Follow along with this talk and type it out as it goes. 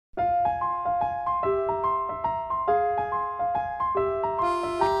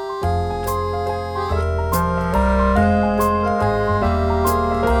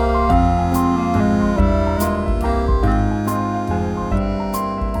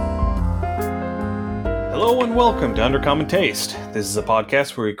Hello and welcome to Undercommon Taste. This is a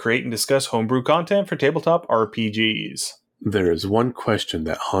podcast where we create and discuss homebrew content for tabletop RPGs. There is one question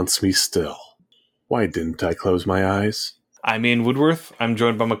that haunts me still. Why didn't I close my eyes? I'm Ian Woodworth. I'm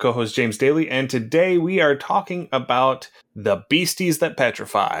joined by my co-host James Daly, and today we are talking about the beasties that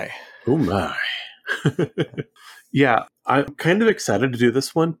petrify. Oh my. Yeah, I'm kind of excited to do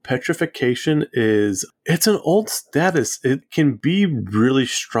this one. Petrification it's an old status. It can be really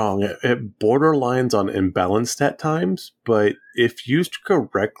strong. It borderlines on imbalanced at times, but if used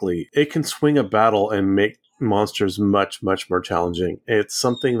correctly, it can swing a battle and make monsters much, much more challenging. It's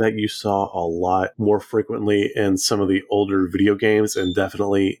something that you saw a lot more frequently in some of the older video games and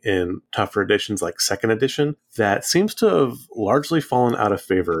definitely in tougher editions like 2nd edition that seems to have largely fallen out of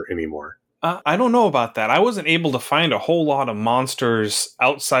favor anymore. I don't know about that. I wasn't able to find a whole lot of monsters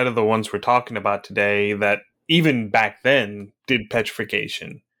outside of the ones we're talking about today that even back then did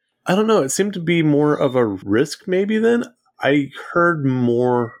petrification. I don't know. It seemed to be more of a risk maybe then. I heard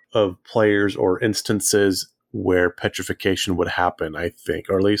more of players or instances where petrification would happen, I think,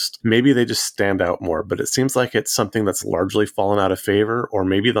 or at least maybe they just stand out more. But it seems like it's something that's largely fallen out of favor, or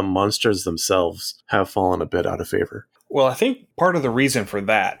maybe the monsters themselves have fallen a bit out of favor. Well, I think part of the reason for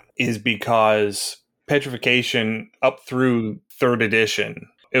that is because petrification up through 3rd edition,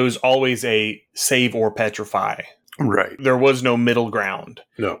 it was always a save or petrify. Right. There was no middle ground.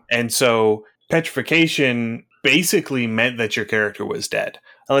 No. And so petrification basically meant that your character was dead,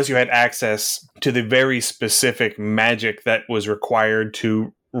 unless you had access to the very specific magic that was required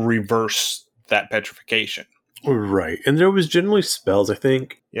to reverse that petrification. Right. And there was generally spells, I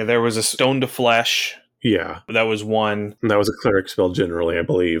think. Yeah, there was a stone to flesh. Yeah. That was one. And that was a cleric spell generally, I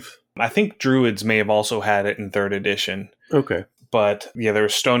believe. I think druids may have also had it in 3rd edition. Okay. But yeah, there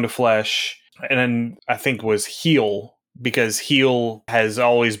was stone to flesh. And then I think was heal, because heal has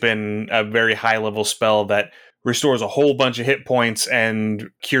always been a very high level spell that restores a whole bunch of hit points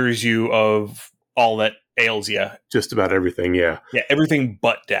and cures you of all that ails you. Just about everything, yeah. Yeah, everything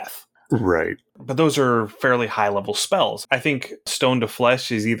but death. Right. But those are fairly high level spells. I think Stone to Flesh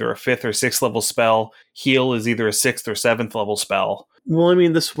is either a 5th or 6th level spell. Heal is either a 6th or 7th level spell. Well, I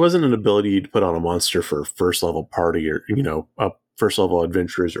mean, this wasn't an ability you'd put on a monster for first level party or, first level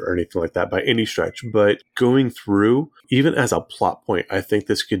adventurers or anything like that by any stretch. But going through, even as a plot point, I think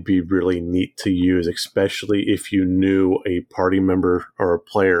this could be really neat to use, especially if you knew a party member or a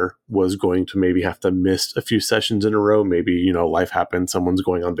player was going to maybe have to miss a few sessions in a row. Maybe, life happened, someone's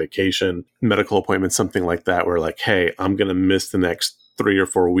going on vacation, medical appointment, something like that, where like, hey, I'm going to miss the next 3 or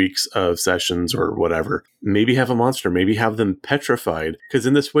 4 weeks of sessions or whatever. Maybe have a monster, maybe have them petrified, because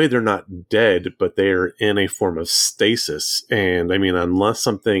in this way they're not dead, but they're in a form of stasis. And I mean, unless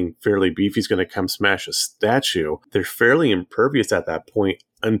something fairly beefy is going to come smash a statue, they're fairly impervious at that point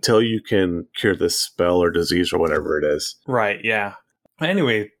until you can cure this spell or disease or whatever it is. Right, yeah.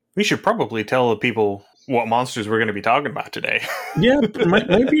 Anyway, we should probably tell the people what monsters we're going to be talking about today. Yeah, might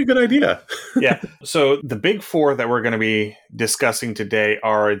be a good idea. Yeah. So the big 4 that we're going to be discussing today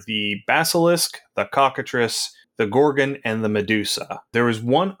are the Basilisk, the Cockatrice, the Gorgon, and the Medusa. There is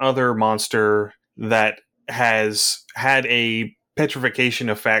one other monster that has had a petrification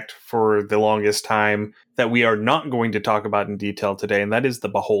effect for the longest time that we are not going to talk about in detail today, and that is the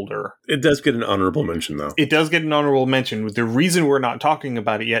Beholder. It does get an honorable mention, though. It does get an honorable mention. The reason we're not talking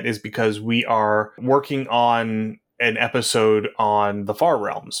about it yet is because we are working on an episode on the Far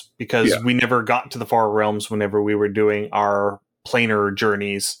Realms, because we never got to the Far Realms whenever we were doing our planar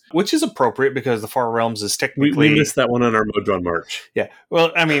journeys, which is appropriate because the Far Realms is technically... We missed that one on our Modron March. Yeah.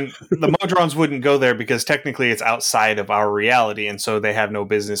 Well, I mean, the Modrons wouldn't go there because technically it's outside of our reality, and so they have no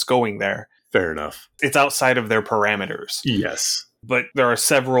business going there. Fair enough. It's outside of their parameters. Yes. But there are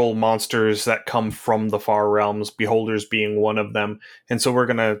several monsters that come from the Far Realms, Beholders being one of them, and so we're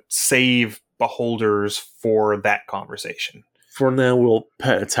going to save Beholders for that conversation. For now, we'll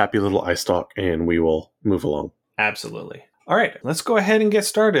pet its happy little eye stalk, and we will move along. Absolutely. All right, let's go ahead and get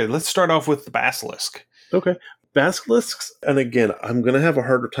started. Let's start off with the Basilisk. Okay. Basilisks, and again, I'm going to have a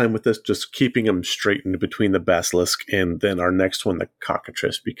harder time with this, just keeping them straightened between the Basilisk and then our next one, the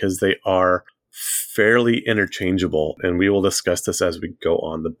Cockatrice, because they are fairly interchangeable, and we will discuss this as we go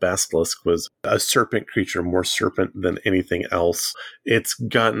on. The Basilisk was a serpent creature, more serpent than anything else. It's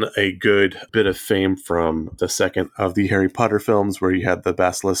gotten a good bit of fame from the second of the Harry Potter films, where you had the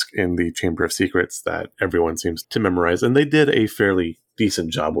Basilisk in the Chamber of Secrets that everyone seems to memorize, and they did a fairly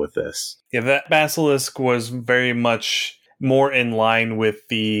decent job with this. Yeah, that Basilisk was very much more in line with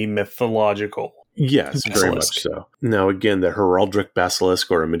the mythological Yes, very basilisk. much so. Now, again, the heraldic basilisk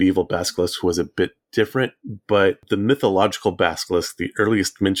or a medieval basilisk was a bit different, but the mythological basilisk, the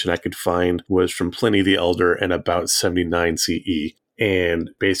earliest mention I could find was from Pliny the Elder in about 79 CE. And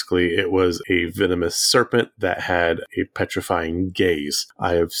basically, it was a venomous serpent that had a petrifying gaze.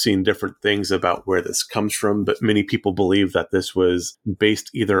 I have seen different things about where this comes from, but many people believe that this was based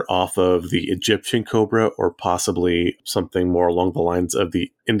either off of the Egyptian cobra or possibly something more along the lines of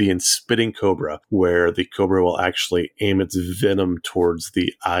the Indian spitting cobra, where the cobra will actually aim its venom towards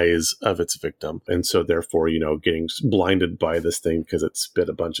the eyes of its victim. And so, therefore, getting blinded by this thing because it spit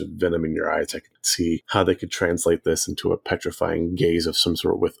a bunch of venom in your eyes, I could see how they could translate this into a petrifying gaze of some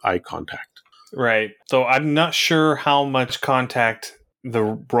sort with eye contact. Right. So I'm not sure how much contact the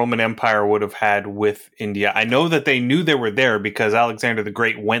Roman Empire would have had with India. I know that they knew they were there because Alexander the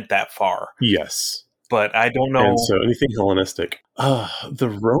Great went that far. Yes. But I don't know. And so anything Hellenistic. The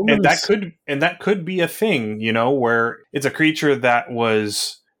And Romans... that could be a thing, where it's a creature that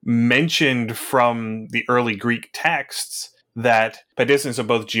was mentioned from the early Greek texts that, by distance of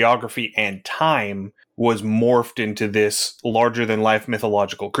both geography and time, was morphed into this larger-than-life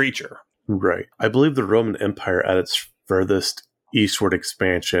mythological creature. Right. I believe the Roman Empire at its furthest eastward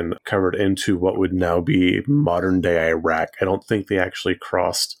expansion covered into what would now be modern-day Iraq. I don't think they actually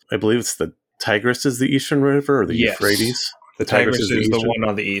crossed... I believe it's the Tigris is the eastern river, or the Euphrates? The Tigris is the one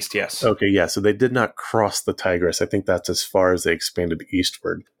on the east, yes. Okay, yeah, so they did not cross the Tigris. I think that's as far as they expanded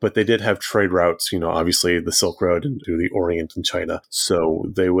eastward. But they did have trade routes, obviously the Silk Road into the Orient and China. So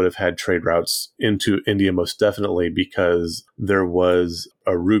they would have had trade routes into India most definitely, because there was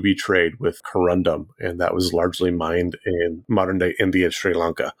a ruby trade with corundum, and that was largely mined in modern-day India and Sri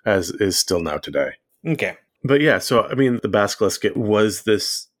Lanka, as is still now today. Okay. But yeah, so, the basilisk, it was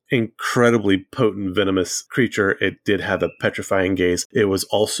this incredibly potent venomous creature. It did have a petrifying gaze. It was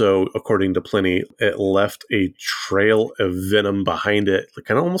also, according to Pliny, it left a trail of venom behind it,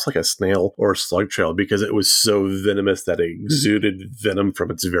 kind of almost like a snail or slug trail, because it was so venomous that it exuded venom from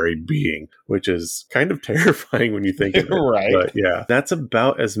its very being, which is kind of terrifying when you think of it. Right. But yeah, that's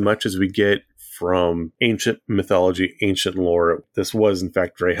about as much as we get from ancient mythology, ancient lore. This was, in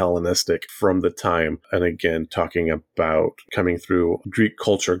fact, very Hellenistic from the time. And again, talking about coming through Greek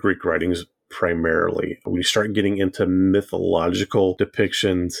culture, Greek writings primarily. When you start getting into mythological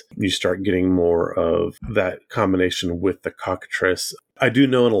depictions, you start getting more of that combination with the cockatrice. I do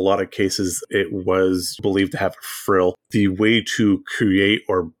know in a lot of cases it was believed to have a frill. The way to create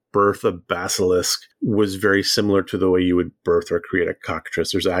or birth a basilisk was very similar to the way you would birth or create a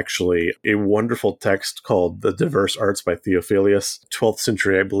cockatrice. There's actually a wonderful text called The Diverse Arts by Theophilus, 12th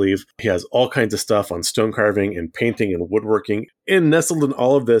century, I believe. He has all kinds of stuff on stone carving and painting and woodworking. And nestled in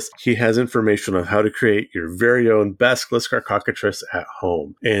all of this, he has information on how to create your very own basilisk or cockatrice at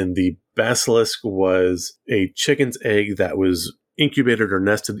home. And the basilisk was a chicken's egg that was incubated or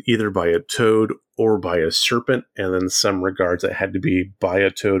nested either by a toad or by a serpent, and in some regards it had to be by a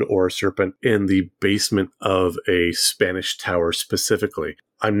toad or a serpent in the basement of a Spanish tower specifically.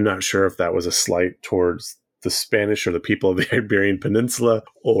 I'm not sure if that was a slight towards the Spanish or the people of the Iberian Peninsula,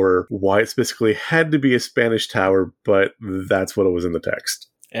 or why it specifically had to be a Spanish tower, but that's what it was in the text.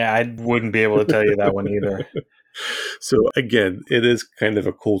 Yeah, I wouldn't be able to tell you that one either. So again, it is kind of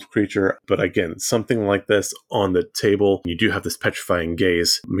a cool creature, but again, something like this on the table, you do have this petrifying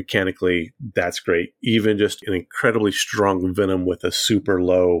gaze. Mechanically, that's great. Even just an incredibly strong venom with a super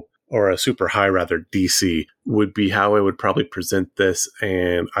low, or a super high rather, DC would be how I would probably present this.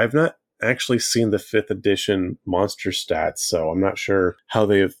 And I've not actually seen the 5th edition monster stats, so I'm not sure how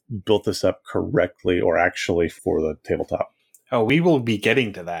they have built this up correctly or actually for the tabletop. Oh, we will be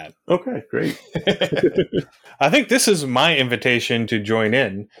getting to that. Okay, great. I think this is my invitation to join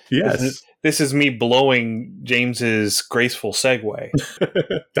in. Yes. This is me blowing James's graceful segue.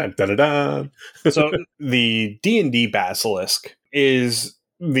 Dun, dun, dun, dun. So the D&D basilisk is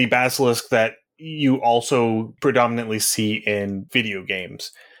the basilisk that you also predominantly see in video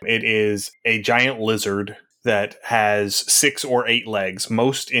games. It is a giant lizard that has 6 or 8 legs.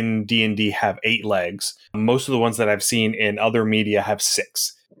 Most in D&D have 8 legs. Most of the ones that I've seen in other media have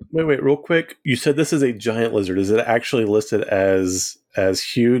 6. Wait, real quick. You said this is a giant lizard. Is it actually listed as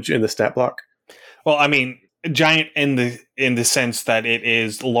huge in the stat block? Well, I mean, giant in the sense that it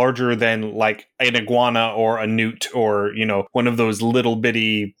is larger than like an iguana or a newt or, one of those little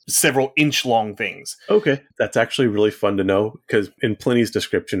bitty several inch long things. Okay. That's actually really fun to know, because in Pliny's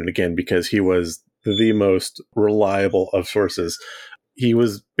description, and again, because he was the most reliable of sources, he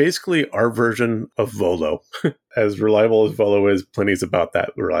was basically our version of Volo. As reliable as Volo is, Pliny's about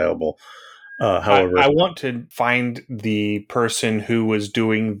that reliable. However, I want to find the person who was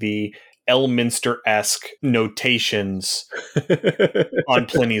doing the Elminster-esque notations on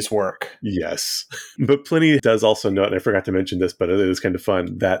Pliny's work. Yes. But Pliny does also note, and I forgot to mention this, but it is kind of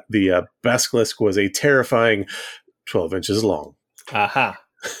fun, that the basilisk was a terrifying 12 inches long. Aha.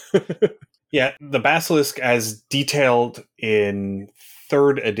 Yeah, the basilisk, as detailed in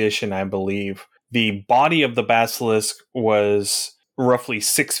 3rd edition, I believe, the body of the basilisk was roughly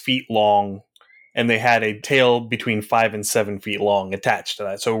 6 feet long, and they had a tail between 5 and 7 feet long attached to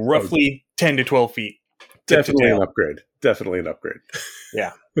that. So roughly 10 to 12 feet. Definitely an upgrade. Definitely an upgrade.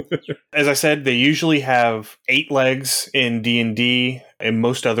 Yeah. As I said, they usually have 8 legs in D&D. In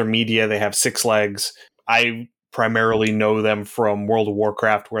most other media, they have 6 legs. I primarily know them from World of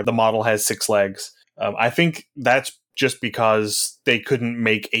Warcraft, where the model has 6 legs. I think that's just because they couldn't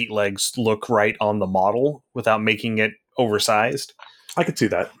make 8 legs look right on the model without making it oversized. I could see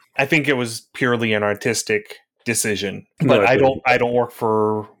that. I think it was purely an artistic decision, but I don't work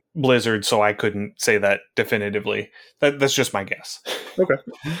for Blizzard, so I couldn't say that definitively. That's just my guess. Okay.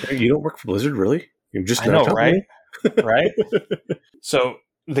 You don't work for Blizzard, really? You're just I know, right? Right? So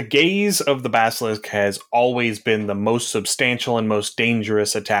the gaze of the basilisk has always been the most substantial and most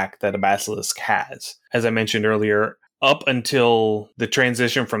dangerous attack that a basilisk has. As I mentioned earlier, up until the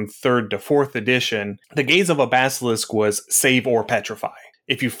transition from 3rd to 4th edition, the gaze of a basilisk was save or petrify.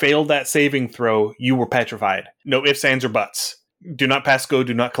 If you failed that saving throw, you were petrified. No ifs, ands, or buts. Do not pass go,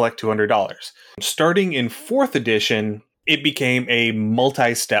 do not collect $200. Starting in 4th edition, it became a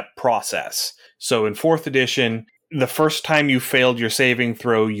multi-step process. So in 4th edition, the first time you failed your saving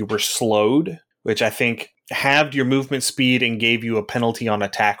throw, you were slowed, which I think halved your movement speed and gave you a penalty on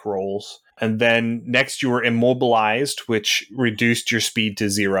attack rolls. And then next you were immobilized, which reduced your speed to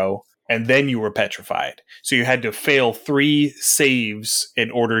 0. And then you were petrified. So you had to fail 3 saves in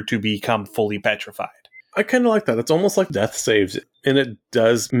order to become fully petrified. I kind of like that. It's almost like death saves, and it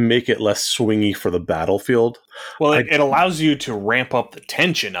does make it less swingy for the battlefield. Well, it allows you to ramp up the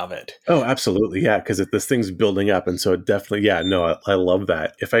tension of it. Oh, absolutely. Yeah, because this thing's building up, and so it definitely, I love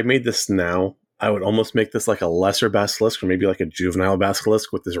that. If I made this now, I would almost make this like a lesser basilisk, or maybe like a juvenile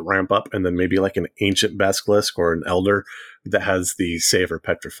basilisk with this ramp up, and then maybe like an ancient basilisk or an elder that has the save or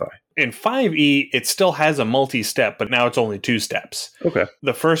petrify. In 5e, it still has a multi-step, but now it's only 2 steps. Okay.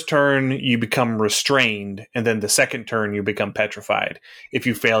 The first turn, you become restrained, and then the second turn, you become petrified if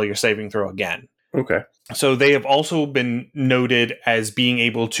you fail your saving throw again. Okay. So they have also been noted as being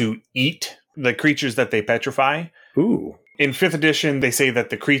able to eat the creatures that they petrify. Ooh. In 5th edition, they say that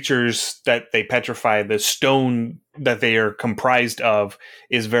the creatures that they petrify, the stone that they are comprised of,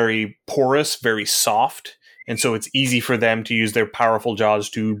 is very porous, very soft. And so it's easy for them to use their powerful jaws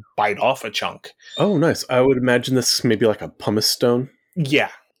to bite off a chunk. Oh, nice. I would imagine this maybe like a pumice stone.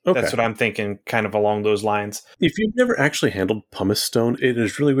 Yeah. Okay. That's what I'm thinking, kind of along those lines. If you've never actually handled pumice stone, it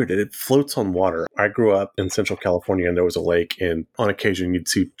is really weird. It floats on water. I grew up in Central California, and there was a lake, and on occasion you'd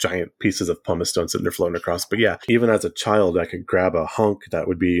see giant pieces of pumice stone sitting there floating across. But yeah, even as a child, I could grab a hunk that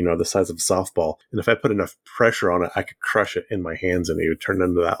would be, the size of a softball. And if I put enough pressure on it, I could crush it in my hands, and it would turn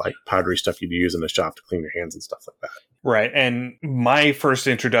into that like powdery stuff you'd use in the shop to clean your hands and stuff like that. Right. And my first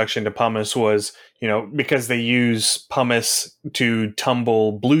introduction to pumice was, because they use pumice to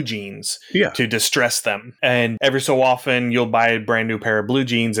tumble blue jeans to distress them. And every so often you'll buy a brand new pair of blue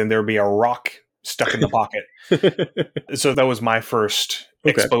jeans and there'll be a rock stuck in the pocket. So that was my first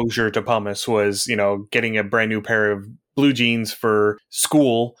exposure to pumice was, getting a brand new pair of blue jeans for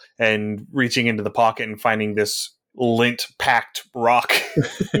school and reaching into the pocket and finding this lint packed rock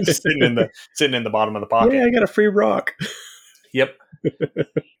sitting in the bottom of the pocket. Yeah, I got a free rock. Yep.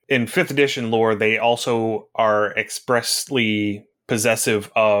 In 5th edition lore, they also are expressly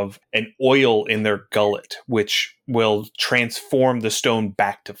possessive of an oil in their gullet, which will transform the stone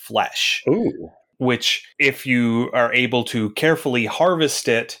back to flesh. Ooh. Which, if you are able to carefully harvest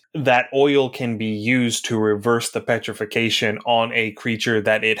it, that oil can be used to reverse the petrification on a creature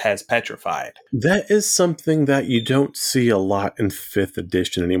that it has petrified. That is something that you don't see a lot in 5th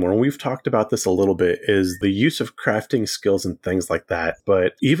edition anymore. And we've talked about this a little bit, is the use of crafting skills and things like that.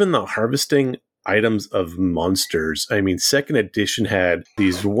 But even the harvesting items of monsters. I mean, 2nd edition had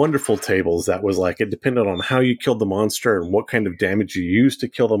these wonderful tables that was like, it depended on how you killed the monster and what kind of damage you used to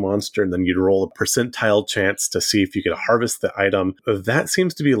kill the monster, and then you'd roll a percentile chance to see if you could harvest the item. That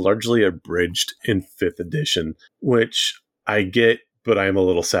seems to be largely abridged in 5th edition, which I get, but I'm a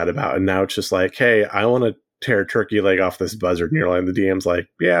little sad about. And now it's just like, hey, I want to tear a turkey leg off this buzzard, and you're like, the DM's like,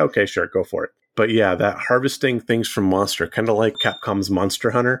 yeah, okay, sure, go for it. But yeah, that harvesting things from monster, kind of like Capcom's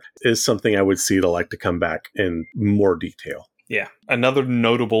Monster Hunter, is something I would see to like to come back in more detail. Yeah. Another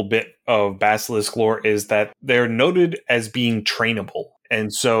notable bit of Basilisk lore is that they're noted as being trainable.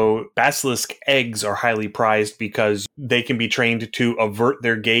 And so basilisk eggs are highly prized because they can be trained to avert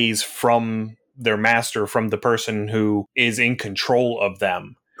their gaze from their master, from the person who is in control of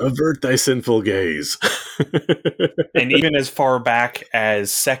them. Avert thy sinful gaze. And even as far back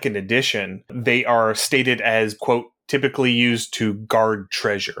as second edition, they are stated as, quote, typically used to guard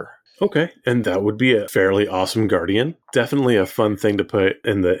treasure. Okay, and that would be a fairly awesome guardian. Definitely a fun thing to put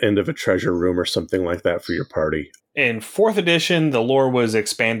in the end of a treasure room or something like that for your party. In 4th edition, the lore was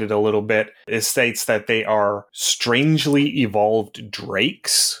expanded a little bit. It states that they are strangely evolved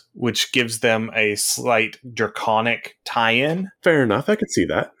drakes, which gives them a slight draconic tie-in. Fair enough, I could see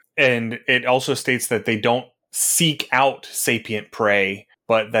that. And it also states that they don't seek out sapient prey,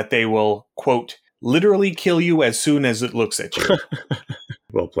 but that they will, quote, literally kill you as soon as it looks at you.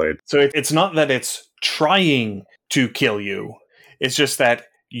 Well played. So it's not that it's trying to kill you. It's just that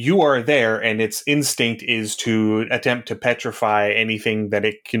you are there and its instinct is to attempt to petrify anything that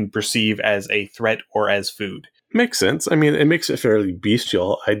it can perceive as a threat or as food. Makes sense. I mean, it makes it fairly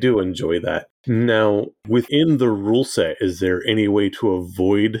bestial. I do enjoy that. Now, within the rule set, is there any way to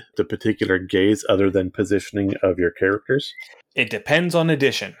avoid the particular gaze other than positioning of your characters? It depends on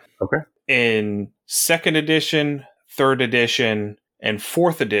edition. Okay. In 2nd edition, 3rd edition, and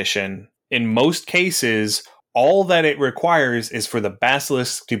 4th edition, in most cases, all that it requires is for the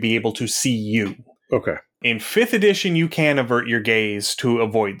basilisk to be able to see you. Okay. In 5th edition, you can avert your gaze to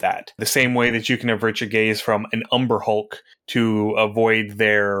avoid that. The same way that you can avert your gaze from an Umber Hulk to avoid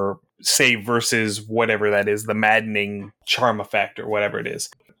their save versus whatever that is, the maddening charm effect or whatever it is.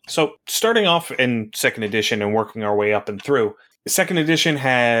 So starting off in 2nd edition and working our way up and through, 2nd edition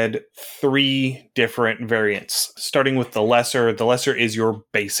had 3 different variants, starting with the lesser. The lesser is your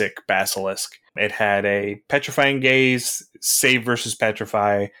basic basilisk. It had a petrifying gaze, save versus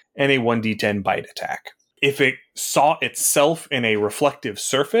petrify, and a 1d10 bite attack. If it saw itself in a reflective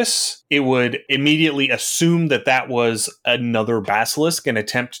surface, it would immediately assume that that was another basilisk and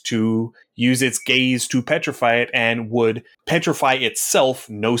attempt to use its gaze to petrify it and would petrify itself,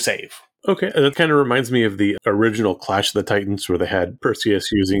 no save. Okay, that kind of reminds me of the original Clash of the Titans where they had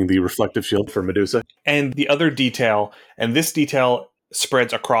Perseus using the reflective shield for Medusa. And the other detail, and this detail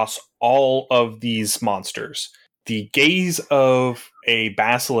spreads across all of these monsters. The gaze of a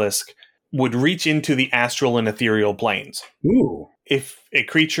basilisk would reach into the astral and ethereal planes. Ooh. If a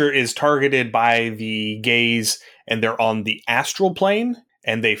creature is targeted by the gaze and they're on the astral plane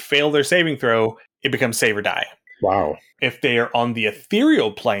and they fail their saving throw, it becomes save or die. Wow. If they are on the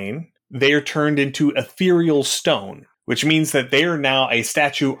ethereal plane, they are turned into ethereal stone, which means that they are now a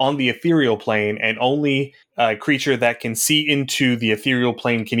statue on the ethereal plane, and only a creature that can see into the ethereal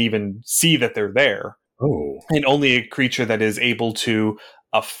plane can even see that they're there. Oh. And only a creature that is able to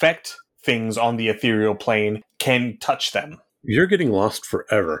affect things on the ethereal plane can touch them. You're getting lost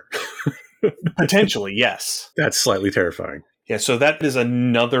forever. Potentially, yes. That's slightly terrifying. Yeah, so that is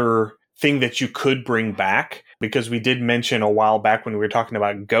another thing that you could bring back, because we did mention a while back when we were talking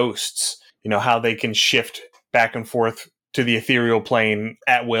about ghosts, you know, how they can shift back and forth to the ethereal plane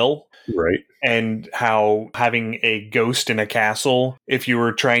at will. Right. And how having a ghost in a castle, if you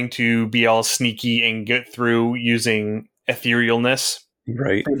were trying to be all sneaky and get through using etherealness,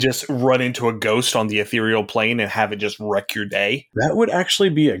 right, just run into a ghost on the ethereal plane and have it just wreck your day. That would actually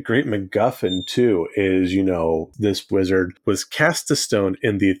be a great MacGuffin too, is, you know, this wizard was cast to stone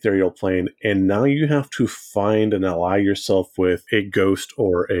in the ethereal plane, and now you have to find and ally yourself with a ghost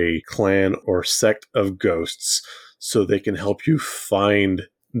or a clan or sect of ghosts so they can help you find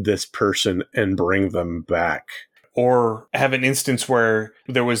this person and bring them back. Or have an instance where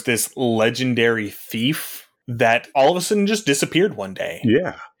there was this legendary thief that all of a sudden just disappeared one day.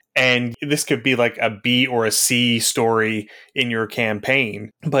 Yeah. And this could be like a B or a C story in your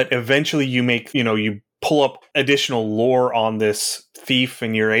campaign. But eventually you pull up additional lore on this thief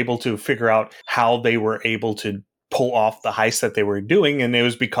and you're able to figure out how they were able to pull off the heist that they were doing. And it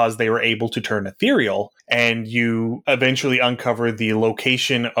was because they were able to turn ethereal. And you eventually uncover the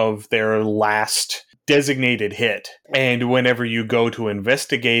location of their last designated hit. And whenever you go to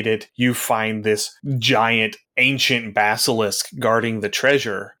investigate it, you find this giant ancient basilisk guarding the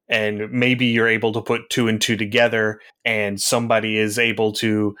treasure. And maybe you're able to put 2 and 2 together, and somebody is able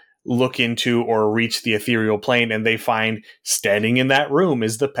to look into or reach the ethereal plane, and they find standing in that room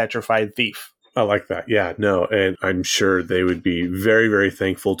is the petrified thief. I like that. Yeah, no, and I'm sure they would be very, very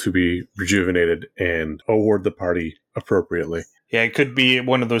thankful to be rejuvenated and award the party appropriately. Yeah, it could be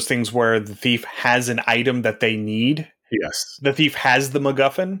one of those things where the thief has an item that they need. Yes. The thief has the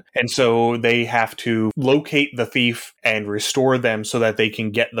MacGuffin, and so they have to locate the thief and restore them so that they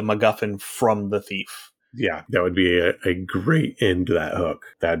can get the MacGuffin from the thief. Yeah, that would be a great end to that hook.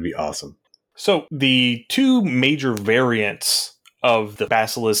 That'd be awesome. So the two major variants of the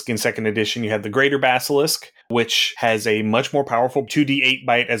Basilisk in second edition, you have the Greater Basilisk, which has a much more powerful 2d8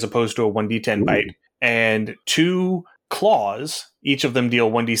 bite as opposed to a 1d10 bite, and two claws. Each of them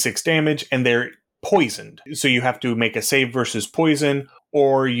deal 1d6 damage, and they're poisoned. So you have to make a save versus poison,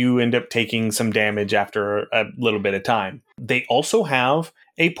 or you end up taking some damage after a little bit of time. They also have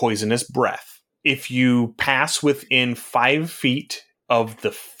a poisonous breath. If you pass within 5 feet of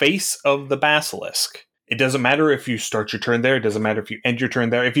the face of the basilisk, it doesn't matter if you start your turn there, it doesn't matter if you end your turn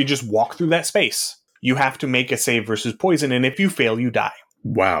there, if you just walk through that space, you have to make a save versus poison, and if you fail, you die.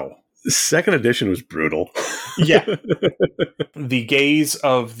 Wow. Second edition was brutal. Yeah. The gaze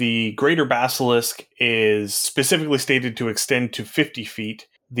of the Greater Basilisk is specifically stated to extend to 50 feet.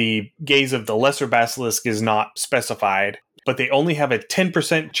 The gaze of the Lesser Basilisk is not specified, but they only have a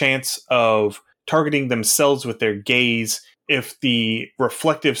 10% chance of targeting themselves with their gaze if the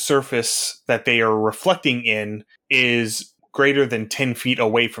reflective surface that they are reflecting in is greater than 10 feet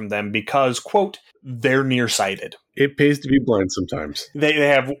away from them because, quote, they're nearsighted. It pays to be blind sometimes. They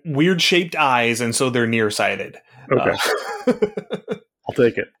have weird shaped eyes, and so they're nearsighted. Okay. I'll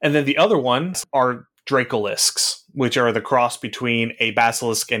take it. And then the other ones are Dracolisks, which are the cross between a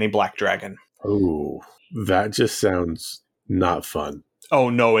basilisk and a black dragon. Oh, that just sounds not fun. Oh,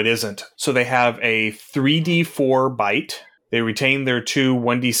 no, it isn't. So they have a 3d4 bite. They retain their 2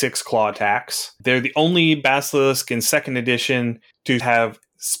 1d6 claw attacks. They're the only basilisk in second edition to have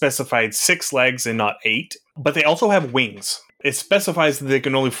specified 6 legs and not 8. But they also have wings. It specifies that they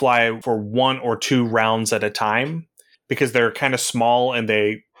can only fly for 1 or 2 rounds at a time because they're kind of small and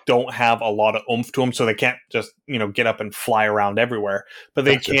they don't have a lot of oomph to them, so they can't just, get up and fly around everywhere. But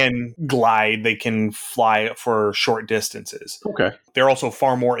they can glide, they can fly for short distances. Okay. They're also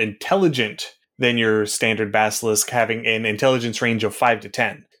far more intelligent than your standard basilisk, having an intelligence range of 5 to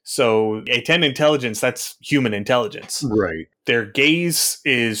 10. So a 10 intelligence, that's human intelligence. Right. Their gaze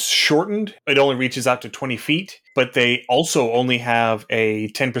is shortened. It only reaches out to 20 feet, but they also only have a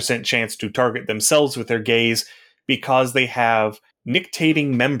 10% chance to target themselves with their gaze because they have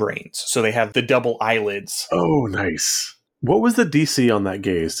nictating membranes. So they have the double eyelids. Oh, nice. What was the DC on that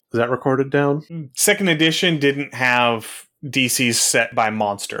gaze? Is that recorded down? Second edition didn't have DCs set by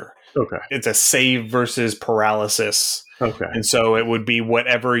monster. Okay. It's a save versus paralysis. Okay. And so it would be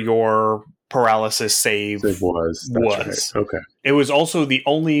whatever your paralysis save was. Right. Okay. It was also the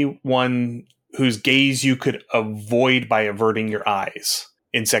only one whose gaze you could avoid by averting your eyes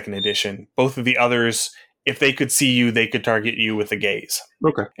in second edition. Both of the others, if they could see you, they could target you with a gaze.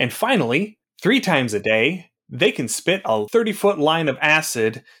 Okay. And finally, 3 times a day, they can spit a 30-foot line of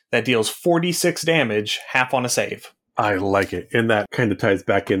acid that deals 46 damage, half on a save. I like it. And that kind of ties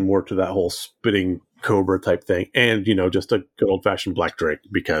back in more to that whole spitting cobra type thing. And, just a good old-fashioned black drake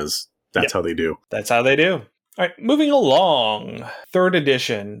because that's how they do. That's how they do. All right, moving along. Third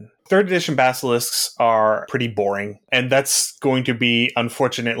edition. Third edition basilisks are pretty boring. And that's going to be,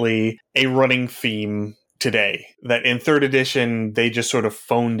 unfortunately, a running theme today. That in third edition, they just sort of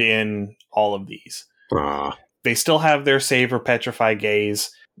phoned in all of these. They still have their save or petrify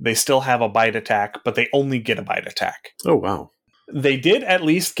gaze. They still have a bite attack, but they only get a bite attack. Oh, wow. They did at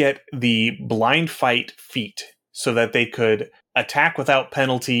least get the blind fight feat so that they could attack without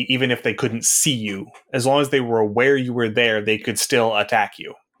penalty even if they couldn't see you. As long as they were aware you were there, they could still attack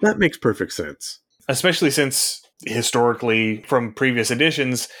you. That makes perfect sense. Especially since, historically, from previous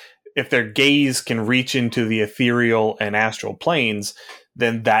editions, if their gaze can reach into the ethereal and astral planes,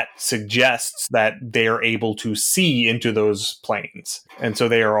 then that suggests that they are able to see into those planes. And so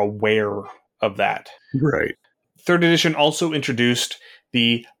they are aware of that. Right. Third edition also introduced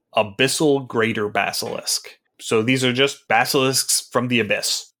the Abyssal Greater Basilisk. So these are just basilisks from the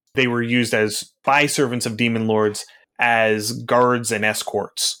abyss. They were used by servants of demon lords as guards and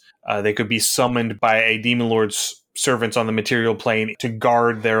escorts. They could be summoned by a demon lord's servants on the material plane to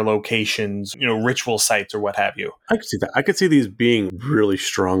guard their locations, ritual sites or what have you. I could see that. I could see these being really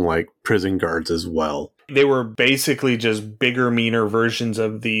strong, like prison guards as well. They were basically just bigger, meaner versions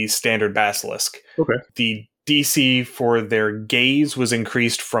of the standard basilisk. Okay. The DC for their gaze was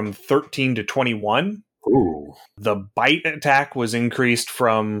increased from 13 to 21. Ooh. The bite attack was increased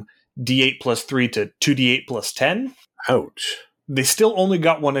from D8 plus 3 to 2D8 plus 10. Ouch. They still only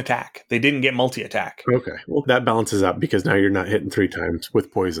got 1 attack. They didn't get multi-attack. Okay. Well, that balances out because now you're not hitting 3 times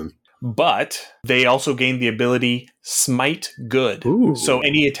with poison. But they also gained the ability Smite Good. Ooh. So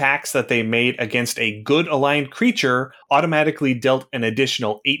any attacks that they made against a good aligned creature automatically dealt an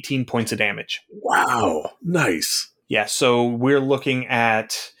additional 18 points of damage. Wow. Nice. Yeah, so we're looking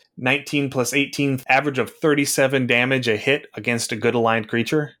at 19 plus 18, average of 37 damage a hit against a good aligned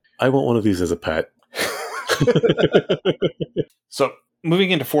creature. I want one of these as a pet. So,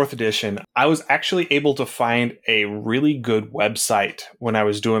 moving into 4th edition, I was actually able to find a really good website when I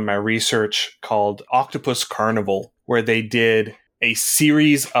was doing my research called Octopus Carnival, where they did a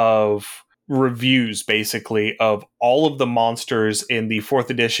series of reviews, basically, of all of the monsters in the 4th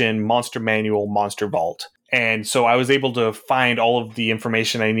edition Monster Manual Monster Vault. And so I was able to find all of the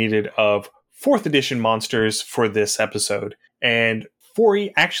information I needed of 4th edition monsters for this episode. And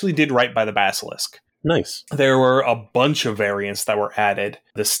 4E actually did right by the Basilisk. Nice. There were a bunch of variants that were added.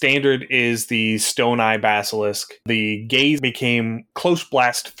 The standard is the Stone Eye Basilisk. The Gaze became Close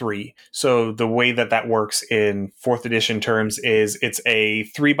Blast 3. So the way that works in 4th edition terms is it's a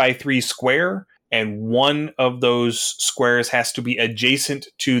 3x3 square, and one of those squares has to be adjacent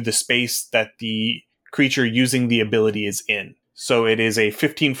to the space that the creature using the ability is in. So it is a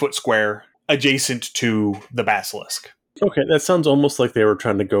 15-foot square adjacent to the Basilisk. Okay, that sounds almost like they were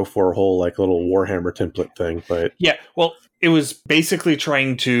trying to go for a whole like little Warhammer template thing, but yeah, well, it was basically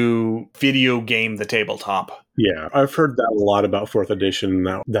trying to video game the tabletop. Yeah, I've heard that a lot about 4th edition.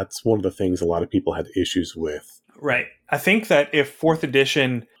 Now, that's one of the things a lot of people had issues with. Right. I think that if 4th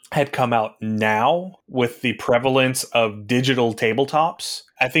edition had come out now with the prevalence of digital tabletops,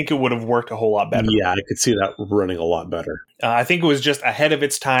 I think it would have worked a whole lot better. Yeah, I could see that running a lot better. I think it was just ahead of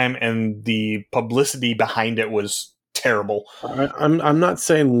its time, and the publicity behind it was terrible. I'm not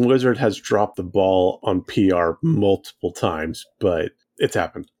saying Wizard has dropped the ball on PR multiple times, but it's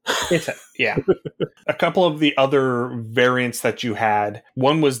happened. Yeah. A couple of the other variants that you had,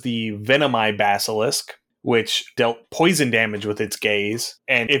 one was the Venomeye Basilisk, which dealt poison damage with its gaze.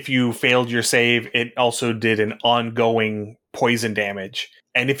 And if you failed your save, it also did an ongoing poison damage.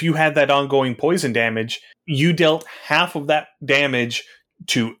 And if you had that ongoing poison damage, you dealt half of that damage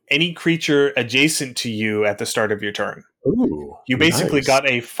to any creature adjacent to you at the start of your turn. Ooh, you basically nice. got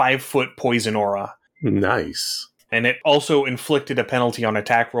a 5-foot poison aura. Nice. And it also inflicted a penalty on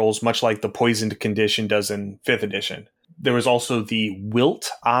attack rolls, much like the poisoned condition does in 5th edition. There was also the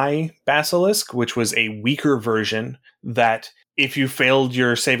Wilt Eye Basilisk, which was a weaker version that if you failed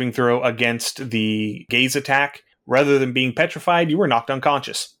your saving throw against the gaze attack, rather than being petrified, you were knocked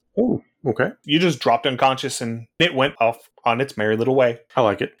unconscious. Oh, okay. You just dropped unconscious and it went off on its merry little way. I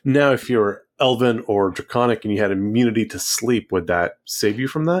like it. Now, if you're Elven or Draconic and you had immunity to sleep, would that save you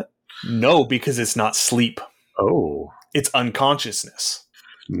from that? No, because it's not sleep. Oh. It's unconsciousness.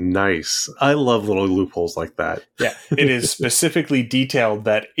 Nice. I love little loopholes like that. Yeah, it is specifically detailed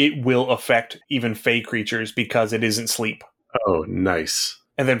that it will affect even fey creatures because it isn't sleep. Oh, nice.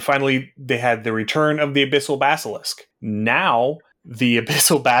 And then finally, they had the return of the Abyssal Basilisk. Now, the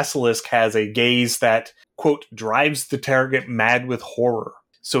Abyssal Basilisk has a gaze that, quote, drives the target mad with horror.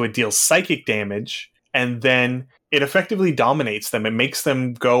 So it deals psychic damage, and then it effectively dominates them. It makes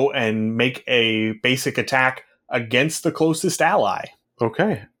them go and make a basic attack against the closest ally.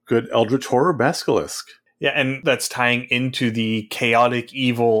 Okay. Good Eldritch Horror Basilisk. Yeah, and that's tying into the chaotic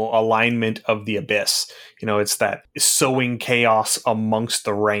evil alignment of the Abyss. You know, it's that sowing chaos amongst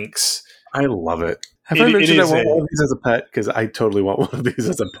the ranks. I love it. Have I mentioned I want one of these as a pet? Because I totally want one of these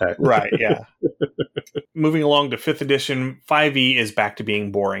as a pet. Right, yeah. Moving along to 5th edition, 5e is back to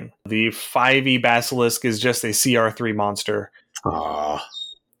being boring. The 5e Basilisk is just a CR3 monster. Ah.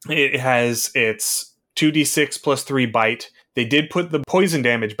 It has its 2d6 plus 3 bite. They did put the poison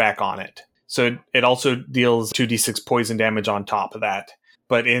damage back on it. So it also deals 2d6 poison damage on top of that.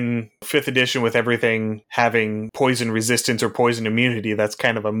 But in 5th edition, with everything having poison resistance or poison immunity, that's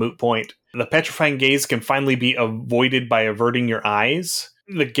kind of a moot point. The Petrifying Gaze can finally be avoided by averting your eyes.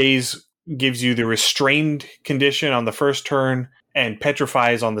 The gaze gives you the restrained condition on the first turn and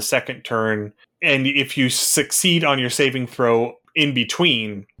petrifies on the second turn. And if you succeed on your saving throw in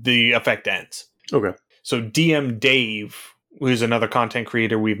between, the effect ends. Okay. So DM Dave, who's another content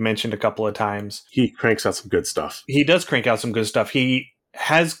creator we've mentioned a couple of times. He cranks out some good stuff. He does crank out some good stuff. He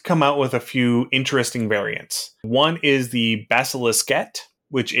has come out with a few interesting variants. One is the Basiliskette,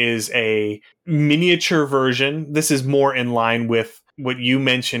 which is a miniature version. This is more in line with what you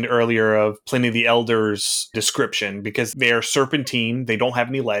mentioned earlier of Pliny the Elder's description, because they are serpentine. They don't have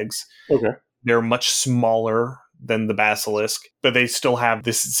any legs. Okay. They're much smaller than the Basilisk, but they still have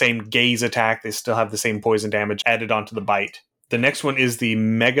this same gaze attack. They still have the same poison damage added onto the bite. The next one is the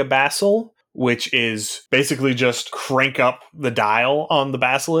Mega Basil, which is basically just crank up the dial on the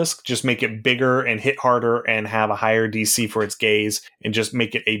Basilisk, just make it bigger and hit harder and have a higher DC for its gaze, and just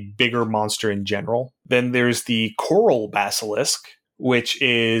make it a bigger monster in general. Then there's the Coral Basilisk, which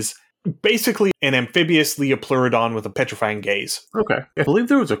is Basically, an amphibious Leopleurodon with a petrifying gaze. Okay. I believe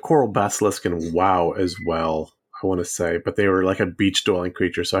there was a coral basilisk in WoW as well, I want to say, but they were like a beach-dwelling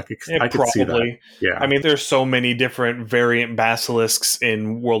creature, so I could see that. Yeah. I mean, there's so many different variant basilisks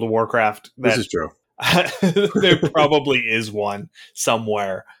in World of Warcraft This that is true. there probably is one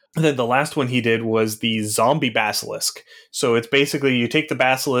somewhere. And then the last one he did was the zombie basilisk. So it's basically you take the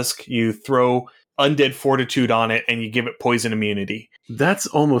basilisk, you throw undead fortitude on it, and you give it poison immunity. That's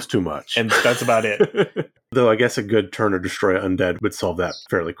almost too much. And that's about it. Though I guess a good turn or destroy undead would solve that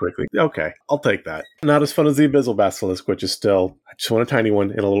fairly quickly. Okay, I'll take that. Not as fun as the abyssal basilisk, which is still, I just want a tiny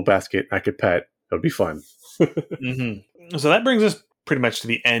one in a little basket I could pet. That would be fun. Mm-hmm. So that brings us pretty much to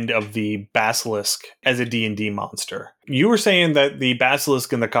the end of the basilisk as a D&D monster. You were saying that the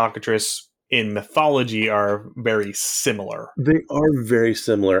basilisk and the cockatrice in mythology are very similar. They are very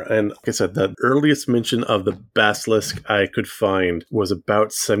similar. And like I said, the earliest mention of the basilisk I could find was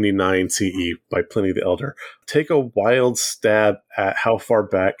about 79 CE by Pliny the Elder. Take a wild stab at how far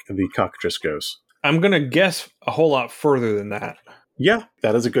back the cockatrice goes. I'm going to guess a whole lot further than that. Yeah,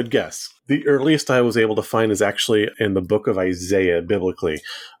 that is a good guess. The earliest I was able to find is actually in the book of Isaiah, biblically.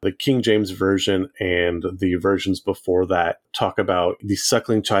 The King James Version and the versions before that talk about the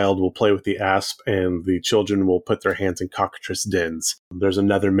suckling child will play with the asp and the children will put their hands in cockatrice dens. There's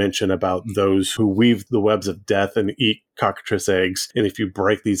another mention about those who weave the webs of death and eat cockatrice eggs, and if you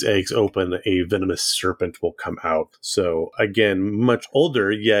break these eggs open, a venomous serpent will come out. So again, much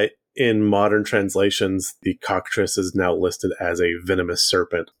older, yet in modern translations, the cockatrice is now listed as a venomous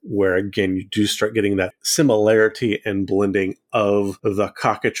serpent, where again, you do start getting that similarity and blending of the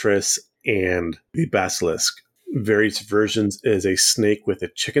cockatrice and the basilisk. Various versions is a snake with a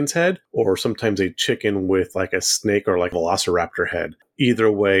chicken's head, or sometimes a chicken with like a snake or like a velociraptor head. Either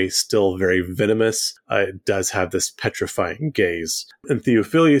way, still very venomous. It does have this petrifying gaze. In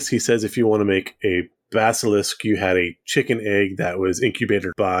Theophilus, he says if you want to make a basilisk, you had a chicken egg that was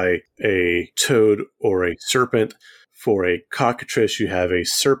incubated by a toad or a serpent. For a cockatrice, you have a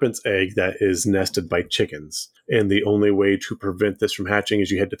serpent's egg that is nested by chickens. And the only way to prevent this from hatching is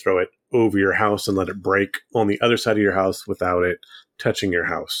you had to throw it over your house and let it break on the other side of your house without it touching your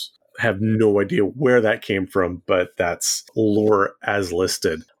house. I have no idea where that came from, but that's lore as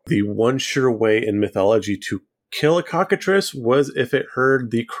listed. The one sure way in mythology to kill a cockatrice was if it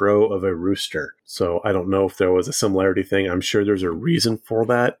heard the crow of a rooster. So I don't know if there was a similarity thing. I'm sure there's a reason for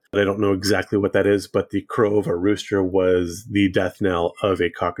that, but I don't know exactly what that is. But the crow of a rooster was the death knell of a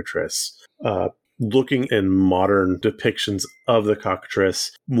cockatrice. Looking in modern depictions of the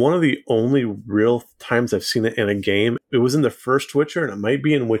cockatrice, one of the only real times I've seen it in a game, it was in the first Witcher, and it might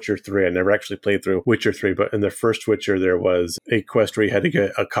be in Witcher 3. I never actually played through Witcher 3, but in the first Witcher, there was a quest where you had to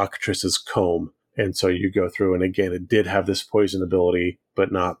get a cockatrice's comb. And so you go through, and again, it did have this poison ability,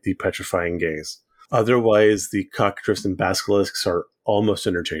 but not the petrifying gaze. Otherwise, the cockatrice and basilisks are almost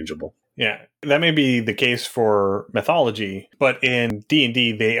interchangeable. Yeah, that may be the case for mythology, but in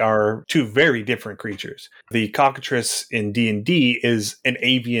D&D, they are two very different creatures. The cockatrice in D&D is an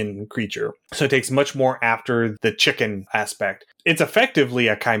avian creature, so it takes much more after the chicken aspect. It's effectively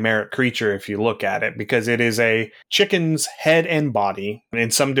a chimeric creature if you look at it, because it is a chicken's head and body.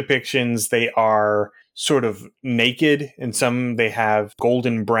 In some depictions, they are sort of naked, and some they have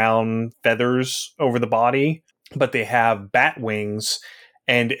golden brown feathers over the body, but they have bat wings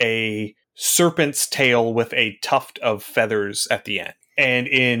and a serpent's tail with a tuft of feathers at the end. And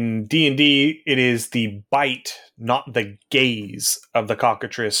in D&D, it is the bite, not the gaze of the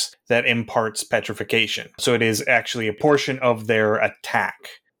cockatrice that imparts petrification. So it is actually a portion of their attack.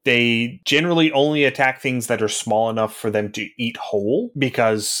 They generally only attack things that are small enough for them to eat whole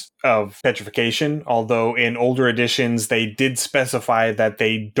because of petrification. Although in older editions, they did specify that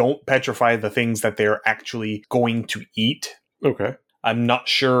they don't petrify the things that they're actually going to eat. Okay. I'm not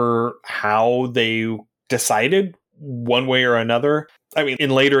sure how they decided one way or another. I mean,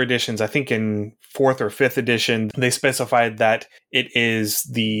 in later editions, I think in 4th or 5th edition, they specified that it is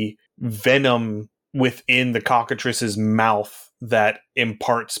the venom within the cockatrice's mouth that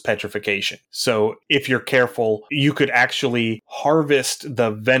imparts petrification. So if you're careful, you could actually harvest the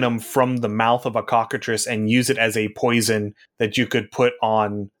venom from the mouth of a cockatrice and use it as a poison that you could put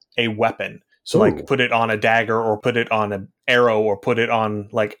on a weapon. So like put it on a dagger or put it on an arrow or put it on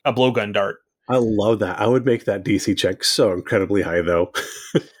like a blowgun dart. I love that. I would make that DC check so incredibly high though.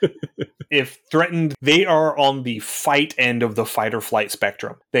 If threatened, they are on the fight end of the fight or flight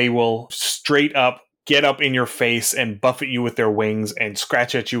spectrum. They will straight up get up in your face and buffet you with their wings and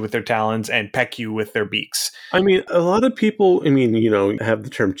scratch at you with their talons and peck you with their beaks. I mean, a lot of people, have the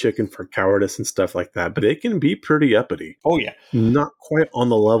term chicken for cowardice and stuff like that, but it can be pretty uppity. Oh, yeah. Not quite on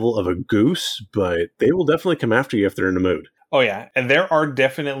the level of a goose, but they will definitely come after you if they're in the mood. Oh, yeah. And there are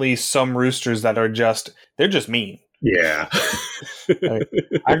definitely some roosters that are they're just mean. Yeah.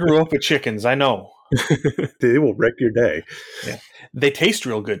 I grew up with chickens. I know. They will wreck your day. Yeah. They taste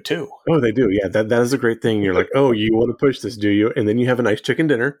real good, too. Oh, they do. Yeah, that is a great thing. You're like, oh, you want to push this, do you? And then you have a nice chicken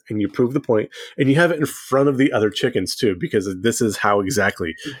dinner, and you prove the point. And you have it in front of the other chickens, too, because this is how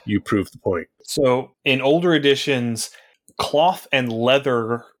exactly you prove the point. So in older editions, cloth and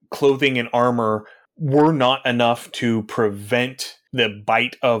leather clothing and armor were not enough to prevent the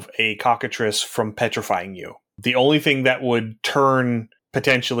bite of a cockatrice from petrifying you. The only thing that would turn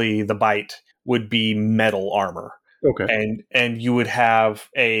potentially the bite would be metal armor. Okay. And you would have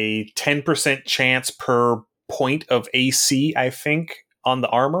a 10% chance per point of AC, I think, on the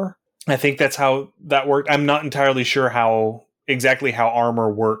armor. I think that's how that worked. I'm not entirely sure exactly how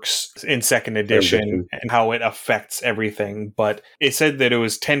armor works in second edition and how it affects everything, but it said that it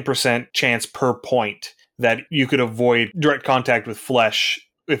was 10% chance per point that you could avoid direct contact with flesh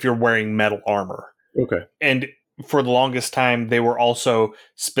if you're wearing metal armor. Okay. And for the longest time, they were also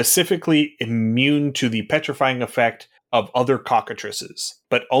specifically immune to the petrifying effect of other cockatrices,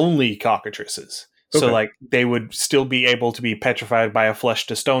 but only cockatrices. Okay. So, they would still be able to be petrified by a flesh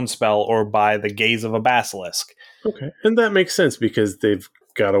to stone spell or by the gaze of a basilisk. Okay. And that makes sense because they've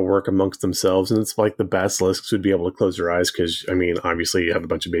got to work amongst themselves. And it's like the basilisks would be able to close their eyes because, obviously you have a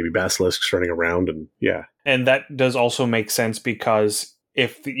bunch of baby basilisks running around and yeah. And that does also make sense because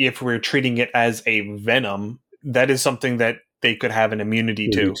if we're treating it as a venom, that is something that they could have an immunity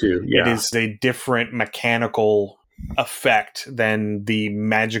to. Yeah. It is a different mechanical effect than the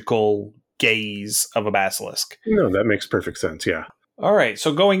magical gaze of a basilisk. No, that makes perfect sense, yeah. All right,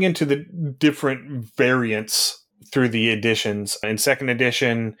 so going into the different variants through the editions. In second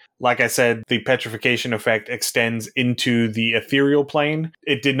edition, like I said, the petrification effect extends into the ethereal plane.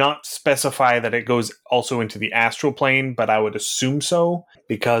 It did not specify that it goes also into the astral plane, but I would assume so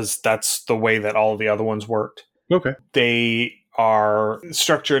because that's the way that all of the other ones worked. Okay. They are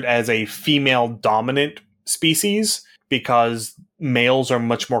structured as a female dominant species because males are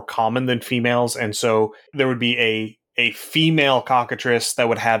much more common than females. And so there would be a female cockatrice that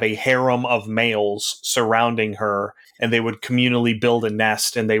would have a harem of males surrounding her, and they would communally build a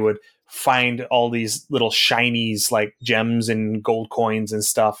nest, and they would find all these little shinies like gems and gold coins and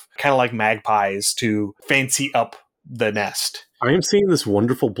stuff, kind of like magpies to fancy up the nest. I am seeing this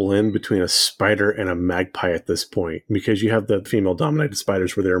wonderful blend between a spider and a magpie at this point, because you have the female-dominated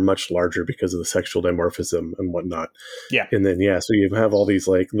spiders where they're much larger because of the sexual dimorphism and whatnot. Yeah. And then, so you have all these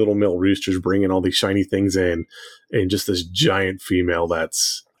like little male roosters bringing all these shiny things in, and just this giant female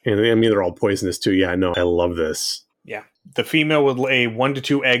and they're all poisonous too. Yeah, no, I love this. Yeah. The female would lay 1 to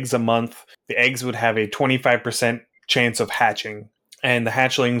 2 eggs a month. The eggs would have a 25% chance of hatching. And the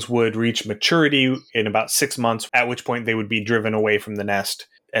hatchlings would reach maturity in about 6 months, at which point they would be driven away from the nest.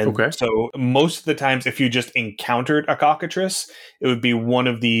 And so most of the times, if you just encountered a cockatrice, it would be one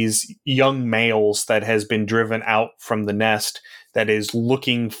of these young males that has been driven out from the nest that is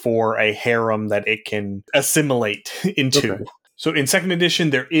looking for a harem that it can assimilate into. Okay. So in second edition,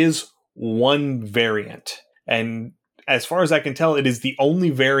 there is one variant. And as far as I can tell, it is the only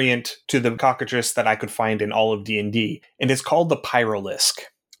variant to the cockatrice that I could find in all of D&D. And it's called the Pyrolisk.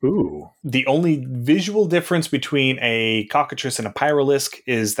 Ooh. The only visual difference between a cockatrice and a Pyrolisk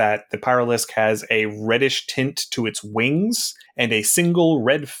is that the Pyrolisk has a reddish tint to its wings and a single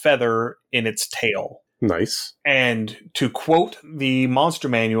red feather in its tail. Nice. And to quote the monster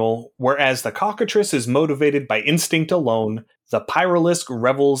manual, whereas the cockatrice is motivated by instinct alone, the Pyrolisk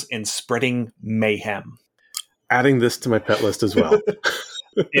revels in spreading mayhem. Adding this to my pet list as well.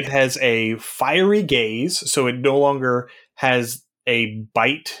 It has a fiery gaze, so it no longer has a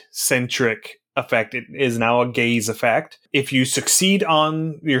bite-centric effect. It is now a gaze effect. If you succeed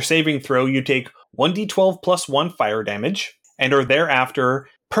on your saving throw, you take 1d12 plus 1 fire damage, and are thereafter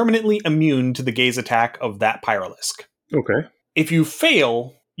permanently immune to the gaze attack of that Pyrolisk. Okay. If you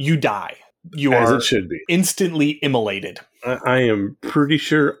fail, you die. You As are it should be. Instantly immolated. I am pretty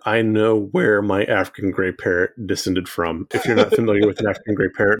sure I know where my African gray parrot descended from. If you're not familiar with an African gray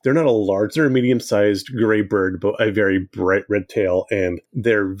parrot, they're not a large, they're a medium-sized gray bird, but a very bright red tail, and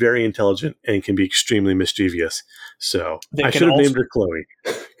they're very intelligent and can be extremely mischievous. So I should have named her Chloe,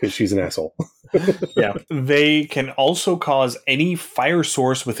 because she's an asshole. Yeah. They can also cause any fire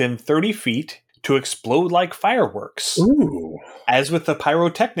source within 30 feet to explode like fireworks. Ooh. As with the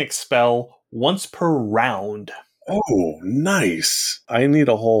pyrotechnic spell, once per round. Oh, nice. I need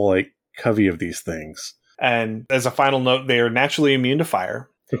a whole, covey of these things. And as a final note, they are naturally immune to fire.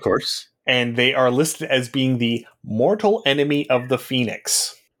 Of course. And they are listed as being the mortal enemy of the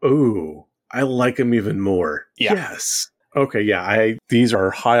Phoenix. Ooh, I like them even more. Yeah. Yes. Okay, yeah, these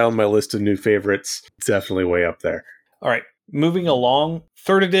are high on my list of new favorites. Definitely way up there. All right, moving along.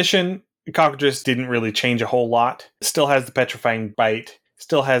 3rd edition, Cockatrice didn't really change a whole lot. It still has the Petrifying Bite,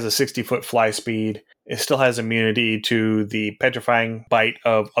 still has a 60-foot fly speed, it still has immunity to the Petrifying Bite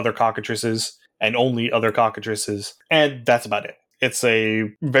of other cockatrices, and only other cockatrices, and that's about it. It's a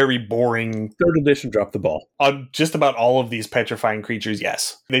very boring... 3rd edition dropped the ball. On just about all of these petrifying creatures,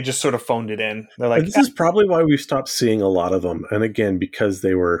 yes. They just sort of phoned it in. They're like... This is probably why we stopped seeing a lot of them. And again, because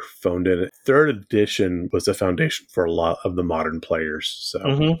they were phoned in. 3rd edition was the foundation for a lot of the modern players. So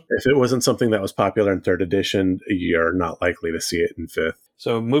if it wasn't something that was popular in 3rd edition, you're not likely to see it in 5th.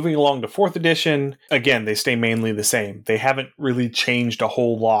 So moving along to 4th edition, again, they stay mainly the same. They haven't really changed a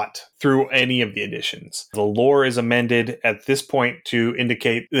whole lot through any of the editions. The lore is amended at this point to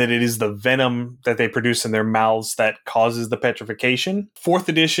indicate that it is the venom that they produce in their mouths that causes the petrification. 4th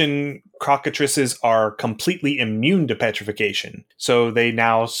edition cockatrices are completely immune to petrification. So they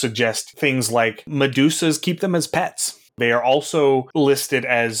now suggest things like Medusas keep them as pets. They are also listed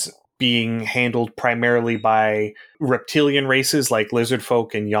as being handled primarily by reptilian races like lizard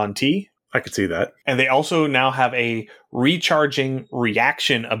folk and Yuan-Ti. I could see that. And they also now have a recharging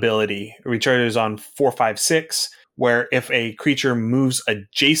reaction ability. It recharges on 4, 5, 6, where if a creature moves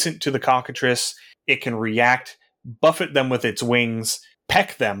adjacent to the cockatrice, it can react, buffet them with its wings,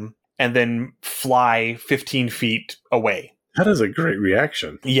 peck them, and then fly 15 feet away. That is a great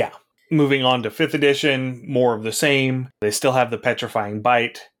reaction. Yeah. Moving on to 5th edition, more of the same. They still have the Petrifying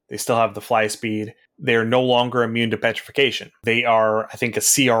Bite. They still have the fly speed. They're no longer immune to petrification. They are, I think, a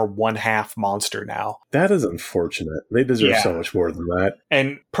CR 1/2 monster now. That is unfortunate. They deserve so much more than that.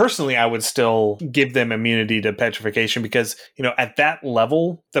 And personally, I would still give them immunity to petrification because, at that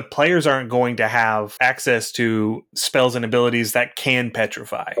level, the players aren't going to have access to spells and abilities that can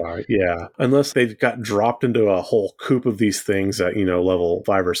petrify. Yeah. Unless they've got dropped into a whole coop of these things at, level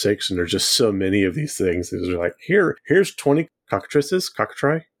 5 or 6, and there's just so many of these things. They're like, here's 20 cockatrices?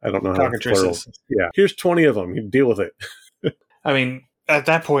 Cockatry? I don't know how to plural. Yeah. Here's 20 of them. You deal with it. I mean, at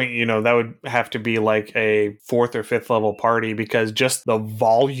that point, that would have to be like a 4th or 5th level party because just the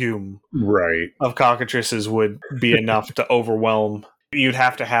volume of cockatrices would be enough to overwhelm. You'd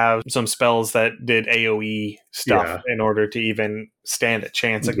have to have some spells that did AoE stuff in order to even stand a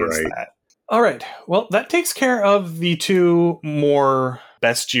chance against that. All right. Well, that takes care of the 2 more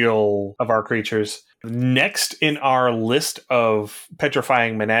bestial of our creatures. Next in our list of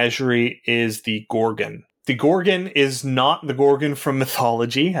petrifying menagerie is the Gorgon. The Gorgon is not the Gorgon from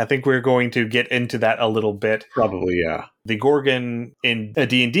mythology. I think we're going to get into that a little bit. Probably, yeah. The Gorgon in a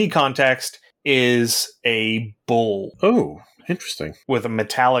D&D context is a bull. Oh, interesting. With a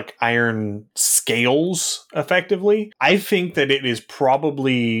metallic iron scales, effectively. I think that it is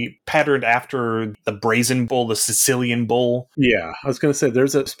probably patterned after the brazen bull, the Sicilian bull. Yeah, I was going to say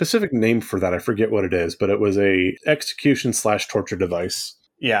there's a specific name for that. I forget what it is, but it was a execution/torture device.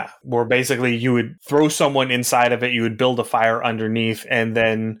 Yeah, where basically you would throw someone inside of it, you would build a fire underneath, and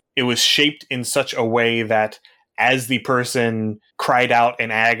then it was shaped in such a way that as the person cried out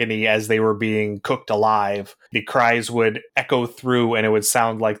in agony as they were being cooked alive, the cries would echo through and it would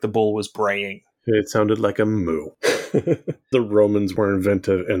sound like the bull was braying. It sounded like a moo. The Romans were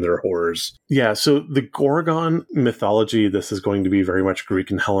inventive in their horrors. Yeah, so the Gorgon mythology, this is going to be very much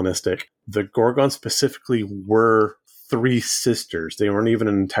Greek and Hellenistic. The Gorgon specifically were 3 sisters. They weren't even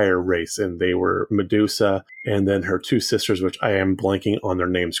an entire race, and they were Medusa and then her 2 sisters, which I am blanking on their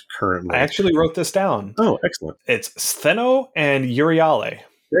names currently. I actually wrote this down. Oh, excellent. It's Stheno and Euryale.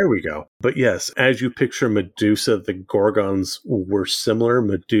 There we go. But yes, as you picture Medusa, the Gorgons were similar.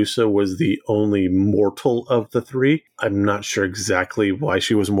 Medusa was the only mortal of the 3. I'm not sure exactly why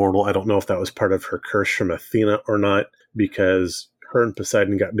she was mortal. I don't know if that was part of her curse from Athena or not, because her and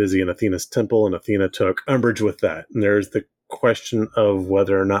Poseidon got busy in Athena's temple, and Athena took umbrage with that. And there's the question of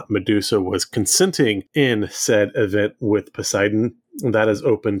whether or not Medusa was consenting in said event with Poseidon. That is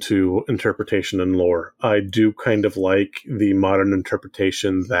open to interpretation and lore. I do kind of like the modern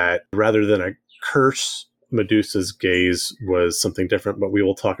interpretation that rather than a curse, Medusa's gaze was something different, but we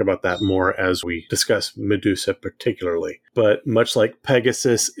will talk about that more as we discuss Medusa particularly. But much like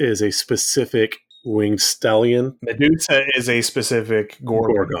Pegasus is a specific winged stallion, Medusa is a specific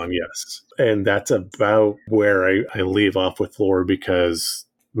Gorgon. Gorgon, yes. And that's about where I leave off with lore, because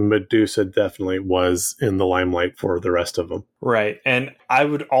Medusa definitely was in the limelight for the rest of them. Right. And I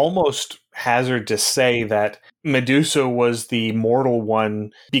would almost hazard to say that Medusa was the mortal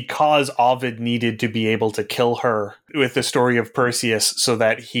one because Ovid needed to be able to kill her with the story of Perseus so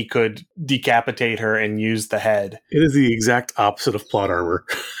that he could decapitate her and use the head. It is the exact opposite of plot armor.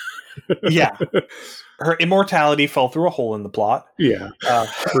 Yeah. Her immortality fell through a hole in the plot. Yeah.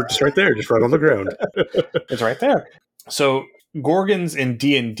 We're just right there, just right on the ground. It's right there. So Gorgons in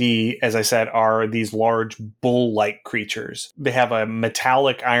D&D, as I said, are these large bull-like creatures. They have a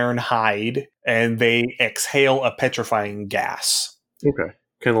metallic iron hide, and they exhale a petrifying gas. Okay.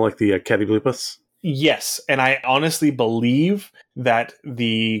 Kind of like the Catiblepus? Yes, and I honestly believe that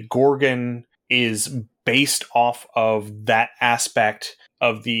the Gorgon is based off of that aspect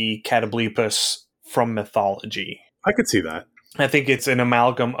of the Catiblepus from mythology. I could see that. I think it's an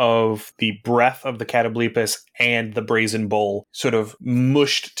amalgam of the breath of the Catiblepus and the brazen bull sort of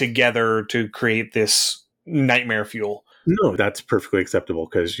mushed together to create this nightmare fuel. No, that's perfectly acceptable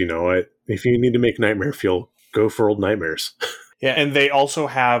because, you know what? If you need to make nightmare fuel, go for old nightmares. Yeah, and they also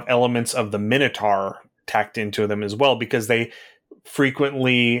have elements of the Minotaur tacked into them as well because they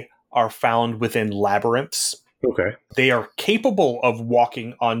frequently are found within labyrinths. Okay. They are capable of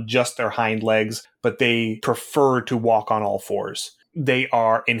walking on just their hind legs, but they prefer to walk on all fours. They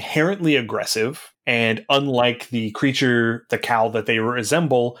are inherently aggressive, and unlike the creature, the cow that they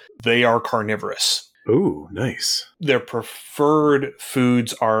resemble, they are carnivorous. Ooh, nice. Their preferred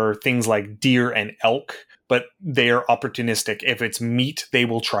foods are things like deer and elk, but they are opportunistic. If it's meat, they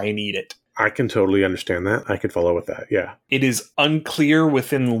will try and eat it. I can totally understand that. I could follow with that, yeah. It is unclear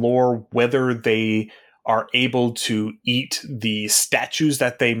within lore whether they are able to eat the statues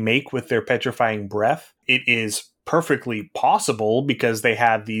that they make with their petrifying breath. It is perfectly possible because they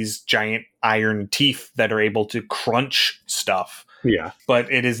have these giant iron teeth that are able to crunch stuff. Yeah.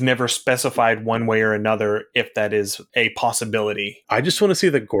 But it is never specified one way or another if that is a possibility. I just want to see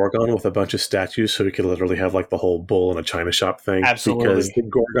the Gorgon with a bunch of statues so we could literally have like the whole bull in a china shop thing. Absolutely. Because the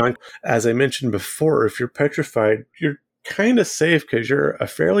Gorgon, as I mentioned before, if you're petrified, you're kind of safe because you're a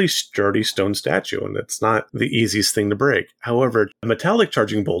fairly sturdy stone statue and it's not the easiest thing to break. However, a metallic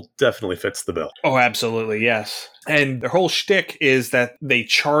charging bull definitely fits the bill. Oh, absolutely, yes. And their whole shtick is that they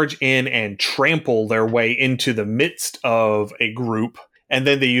charge in and trample their way into the midst of a group, and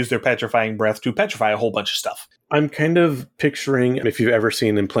then they use their petrifying breath to petrify a whole bunch of stuff. I'm kind of picturing, if you've ever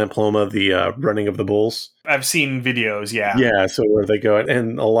seen in Pamplona, the running of the bulls. I've seen videos, yeah. Yeah, so where they go,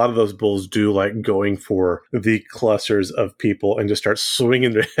 and a lot of those bulls do like going for the clusters of people and just start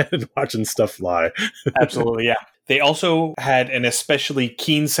swinging their head and watching stuff fly. Absolutely, yeah. They also had an especially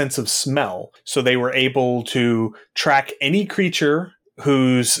keen sense of smell, so they were able to track any creature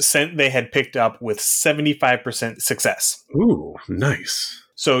whose scent they had picked up with 75% success. Ooh, nice.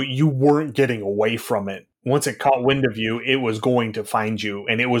 So you weren't getting away from it. Once it caught wind of you, it was going to find you,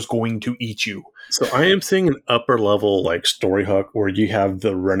 and it was going to eat you. So I am seeing an upper level like story hook where you have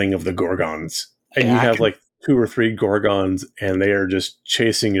the running of the Gorgons. And you have like 2 or 3 Gorgons, and they are just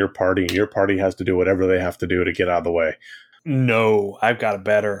chasing your party, and your party has to do whatever they have to do to get out of the way. No, I've got it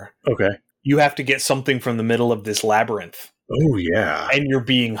better. Okay. You have to get something from the middle of this labyrinth. Oh, yeah. And you're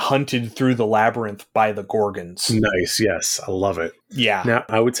being hunted through the labyrinth by the Gorgons. Nice, yes. I love it. Yeah. Now,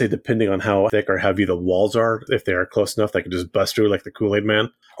 I would say depending on how thick or heavy the walls are, if they are close enough, they could just bust through like the Kool-Aid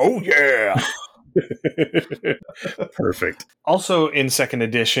Man. Oh, yeah. Perfect. Also, in second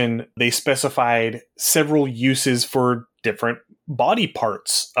edition, they specified several uses for different body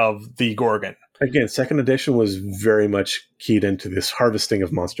parts of the Gorgon. Again, second edition was very much keyed into this harvesting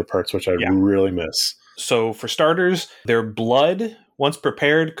of monster parts, which I really miss. So, for starters, their blood, once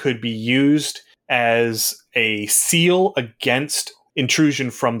prepared, could be used as a seal against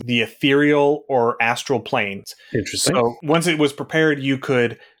intrusion from the ethereal or astral planes. Interesting. So, once it was prepared, you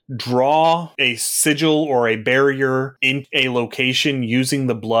could draw a sigil or a barrier in a location using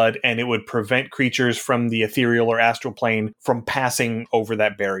the blood, and it would prevent creatures from the ethereal or astral plane from passing over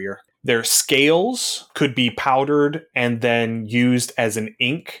that barrier. Their scales could be powdered and then used as an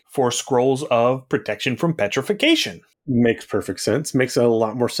ink for scrolls of protection from petrification. Makes perfect sense. Makes a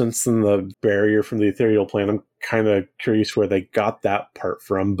lot more sense than the barrier from the ethereal plane. I'm kind of curious where they got that part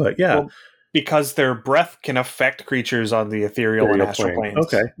from, but yeah. Well, because their breath can affect creatures on the ethereal and astral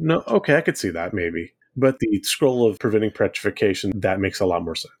planes. Okay, I could see that maybe. But the scroll of preventing petrification, that makes a lot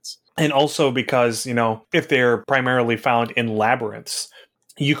more sense. And also because, if they're primarily found in labyrinths,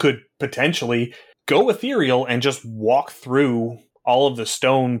 you could potentially go ethereal and just walk through all of the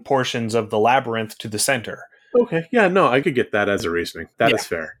stone portions of the labyrinth to the center. Okay, yeah, no, I could get that as a reasoning. That is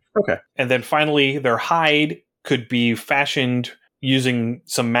fair. Okay. And then finally, their hide could be fashioned using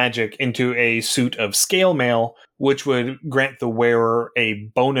some magic into a suit of scale mail, which would grant the wearer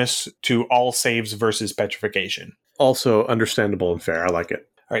a bonus to all saves versus petrification. Also understandable and fair. I like it.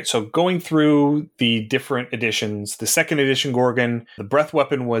 All right, so going through the different editions, the second edition Gorgon, the breath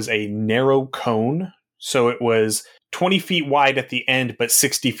weapon was a narrow cone. So it was 20 feet wide at the end, but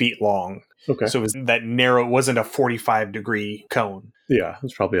 60 feet long. Okay. So it was that narrow, it wasn't a 45-degree cone. Yeah,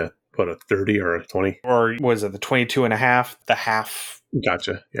 it's probably a 30 or a 20? Or was it the 22 and a half, the half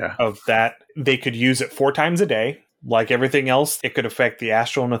Gotcha, yeah. of that? They could use it 4 times a day. Like everything else, it could affect the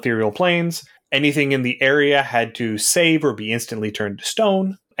astral and ethereal planes. Anything in the area had to save or be instantly turned to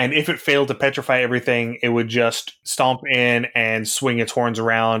stone. And if it failed to petrify everything, it would just stomp in and swing its horns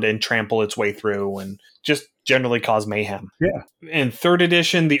around and trample its way through and just generally cause mayhem. Yeah. In third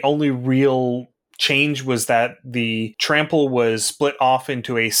edition, the only real change was that the trample was split off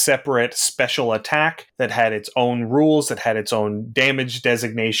into a separate special attack that had its own rules, that had its own damage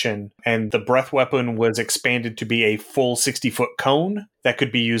designation, and the breath weapon was expanded to be a full 60-foot cone that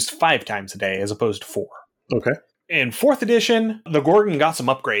could be used 5 times a day as opposed to 4. Okay. In 4th edition, the Gorgon got some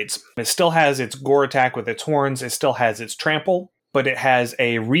upgrades. It still has its gore attack with its horns, it still has its trample, but it has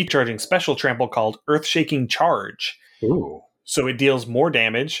a recharging special trample called Earth-Shaking Charge. Ooh. So it deals more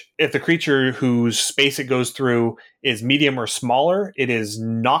damage. If the creature whose space it goes through is medium or smaller, it is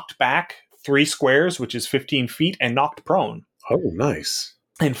knocked back 3 squares, which is 15 feet, and knocked prone. Oh, nice.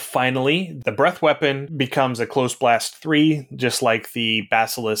 And finally, the breath weapon becomes a close blast 3, just like the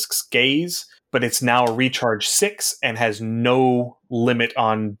Basilisk's Gaze, but it's now a recharge 6 and has no limit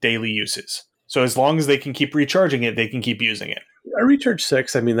on daily uses. So as long as they can keep recharging it, they can keep using it. A recharge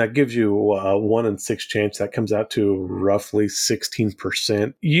 6, I mean, that gives you a 1 in 6 chance. That comes out to roughly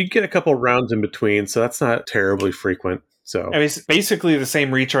 16%. You get a couple rounds in between, so that's not terribly frequent. So I mean, it's basically the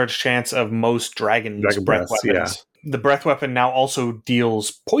same recharge chance of most Dragon breath breaths, weapons. Yeah. The breath weapon now also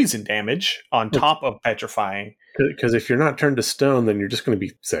deals poison damage on top of petrifying. Because if you're not turned to stone, then you're just going to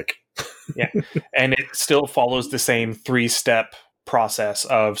be sick. Yeah. And it still follows the same 3-step process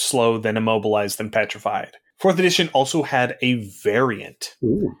of slow, then immobilized, then petrified. 4th edition also had a variant.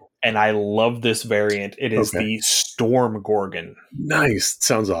 Ooh. And I love this variant. It is the Storm Gorgon. Nice.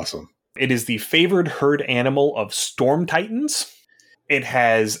 Sounds awesome. It is the favored herd animal of Storm Titans. It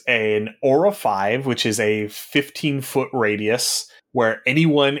has an Aura 5, which is a 15-foot radius, where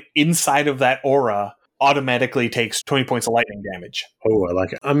anyone inside of that aura automatically takes 20 points of lightning damage. Oh, I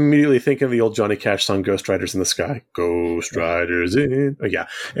like it. I'm immediately thinking of the old Johnny Cash song, Ghost Riders in the Sky. Ghost Riders in... Oh, yeah.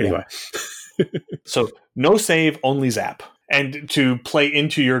 Anyway. So, no save, only zap. And to play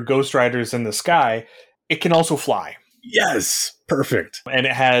into your Ghost Riders in the Sky, it can also fly. Yes! Perfect. And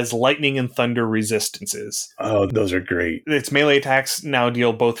it has lightning and thunder resistances. Oh, those are great. Its melee attacks now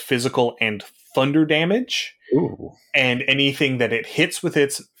deal both physical and thunder damage. Ooh. And anything that it hits with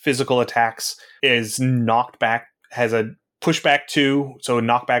its physical attacks is knocked back, has a pushback 2, so a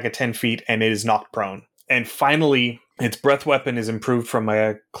knockback at 10 feet, and it is knocked prone. And finally, its breath weapon is improved from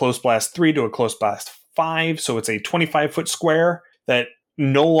a close blast 3 to a close blast 5, so it's a 25-foot square that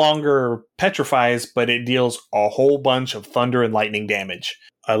no longer petrifies, but it deals a whole bunch of thunder and lightning damage.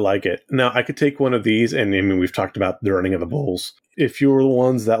 I like it. Now, I could take one of these, and I mean, we've talked about the running of the bulls. If you were the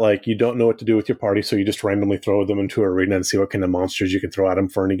ones that, like, you don't know what to do with your party, so you just randomly throw them into an arena and see what kind of monsters you can throw at them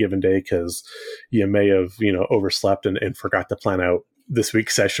for any given day, because you may have, overslept and forgot to plan out this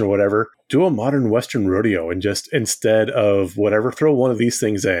week's session or whatever, do a modern Western rodeo and just, instead of whatever, throw one of these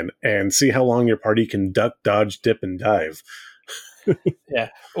things in and see how long your party can duck, dodge, dip, and dive. Yeah.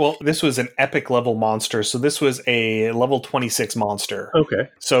 Well, this was an epic level monster, so this was a level 26 monster. Okay.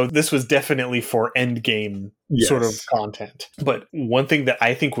 So this was definitely for end game sort of content. But one thing that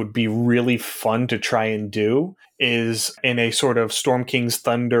I think would be really fun to try and do is in a sort of Storm King's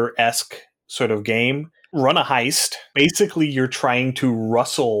Thunder-esque sort of game, run a heist. Basically, you're trying to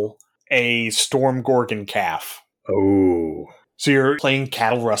rustle a Storm Gorgon calf. Oh. So you're playing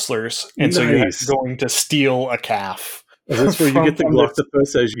cattle rustlers, and so you're going to steal a calf. Is this where you get the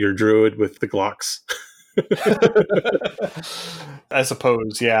Glockopus as your druid with the Glocks? I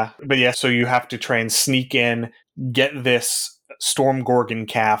suppose, yeah. But yeah, so you have to try and sneak in, get this Storm Gorgon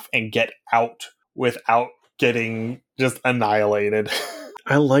calf, and get out without getting just annihilated.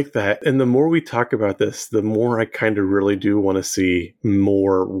 I like that. And the more we talk about this, the more I kind of really do want to see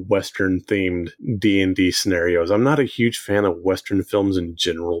more Western-themed D&D scenarios. I'm not a huge fan of Western films in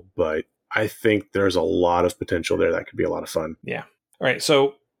general, but I think there's a lot of potential there that could be a lot of fun. Yeah. All right,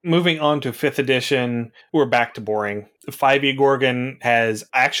 so moving on to 5th edition, we're back to boring. The 5e Gorgon has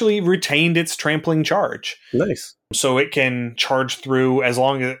actually retained its trampling charge. Nice. So it can charge through as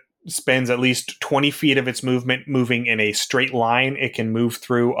long as spends at least 20 feet of its movement moving in a straight line. It can move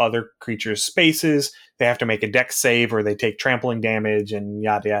through other creatures' spaces. They have to make a dex save or they take trampling damage and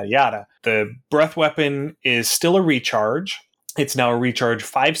yada, yada, yada. The breath weapon is still a recharge. It's now a recharge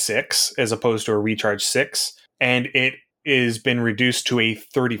 5/6 as opposed to a recharge 6. And it has been reduced to a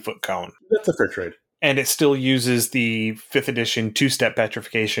 30-foot cone. That's a fair trade. And it still uses the 5th edition 2-step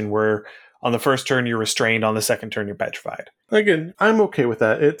petrification where on the first turn you're restrained, on the second turn you're petrified. Again, I'm okay with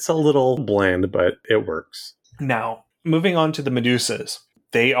that. It's a little bland, but it works. Now, moving on to the Medusas.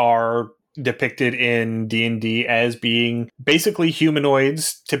 They are depicted in D&D as being basically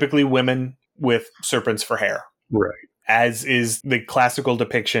humanoids, typically women with serpents for hair. Right. As is the classical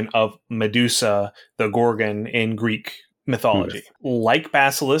depiction of Medusa, the Gorgon, in Greek mythology. Like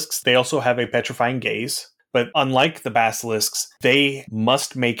basilisks, they also have a petrifying gaze. But unlike the basilisks, they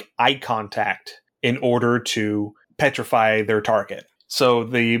must make eye contact in order to petrify their target. So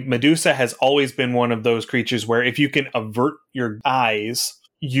the Medusa has always been one of those creatures where if you can avert your eyes,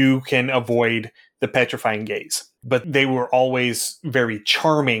 you can avoid the petrifying gaze. But they were always very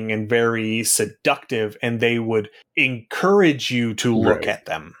charming and very seductive, and they would encourage you to look at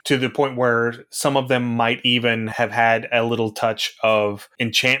them to the point where some of them might even have had a little touch of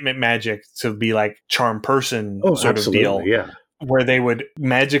enchantment magic to be like charm person sort of deal, where they would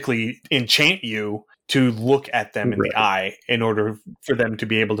magically enchant you to look at them in the eye in order for them to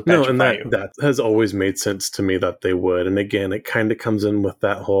be able to petrify you. That has always made sense to me that they would. And again, it kind of comes in with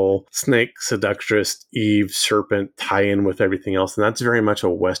that whole snake, seductress, Eve, serpent tie-in with everything else. And that's very much a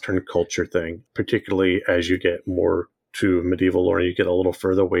Western culture thing, particularly as you get more to medieval lore, you get a little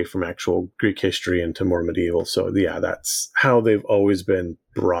further away from actual Greek history into more medieval. So yeah, that's how they've always been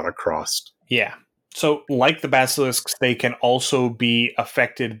brought across. Yeah. So, like the basilisks, they can also be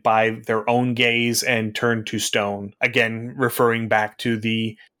affected by their own gaze and turn to stone. Again, referring back to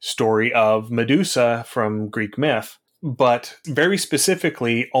the story of Medusa from Greek myth. But very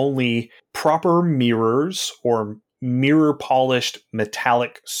specifically, only proper mirrors or mirror-polished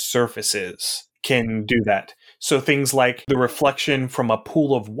metallic surfaces can do that. So things like the reflection from a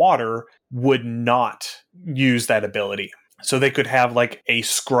pool of water would not use that ability. So they could have like a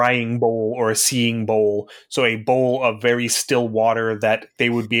scrying bowl or a seeing bowl. So a bowl of very still water that they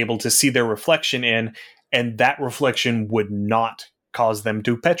would be able to see their reflection in, and that reflection would not cause them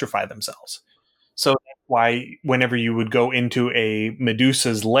to petrify themselves. So that's why whenever you would go into a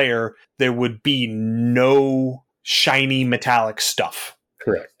Medusa's lair, there would be no shiny metallic stuff.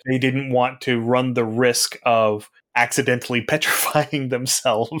 Correct. They didn't want to run the risk of accidentally petrifying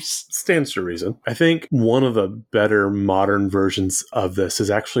themselves. Stands to reason. I think one of the better modern versions of this is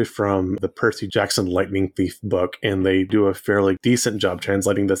actually from the Percy Jackson Lightning Thief book, and they do a fairly decent job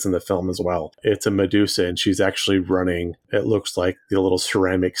translating this in the film as well. It's a Medusa, and she's actually running, it looks like, the little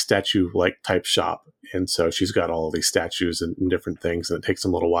ceramic statue-like type shop. And so she's got all of these statues and different things, and it takes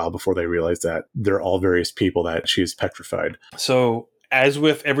them a little while before they realize that they're all various people that she's petrified. So as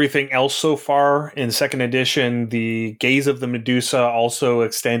with everything else so far, in 2nd edition, the gaze of the Medusa also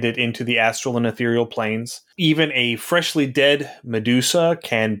extended into the astral and ethereal planes. Even a freshly dead Medusa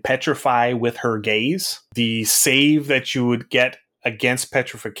can petrify with her gaze. The save that you would get against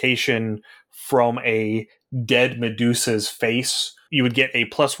petrification from a dead Medusa's face, you would get a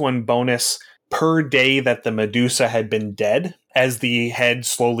 +1 bonus per day that the Medusa had been dead, as the head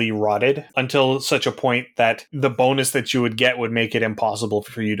slowly rotted, until such a point that the bonus that you would get would make it impossible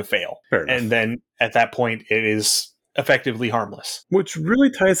for you to fail. And then at that point, it is effectively harmless. Which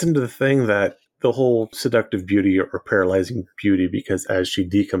really ties into the thing that the whole seductive beauty or paralyzing beauty, because as she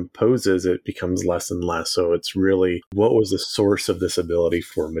decomposes, it becomes less and less. So it's really, what was the source of this ability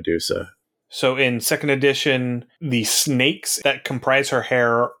for Medusa? So in 2nd edition, the snakes that comprise her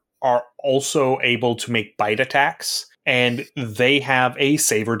hair are also able to make bite attacks, and they have a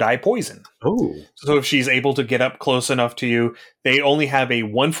save or die poison. Oh. So if she's able to get up close enough to you, they only have a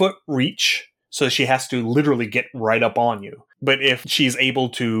 1-foot reach, so she has to literally get right up on you. But if she's able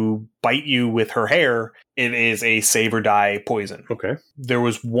to bite you with her hair, it is a save or die poison. Okay. There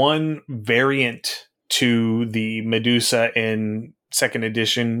was one variant to the Medusa in 2nd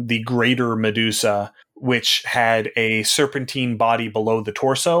edition, the Greater Medusa, which had a serpentine body below the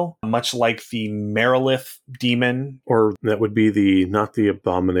torso, much like the Merilith demon. Or that would be not the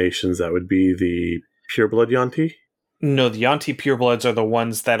abominations, that would be the pureblood Yanti? No, the Yanti purebloods are the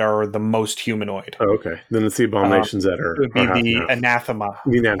ones that are the most humanoid. Oh, okay. Then it's the abominations that are... It would be the anathema.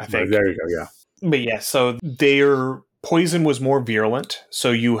 The anathema, there you go, yeah. But yeah, so their poison was more virulent, so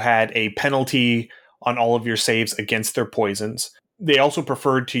you had a penalty on all of your saves against their poisons. They also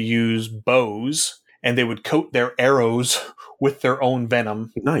preferred to use bows, and they would coat their arrows with their own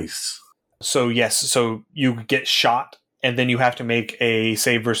venom. Nice. So yes, so you get shot, and then you have to make a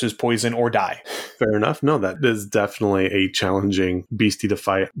save versus poison or die. Fair enough. No, that is definitely a challenging beastie to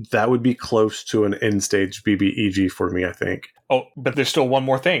fight. That would be close to an end stage BBEG for me, I think. Oh, but there's still one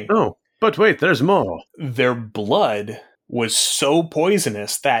more thing. Oh, but wait, there's more. Their blood was so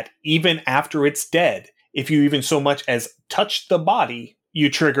poisonous that even after it's dead, if you even so much as touch the body, you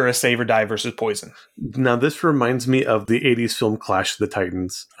trigger a save or die versus poison. Now, this reminds me of the 80s film Clash of the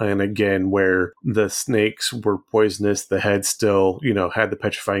Titans. And again, where the snakes were poisonous, the head still, had the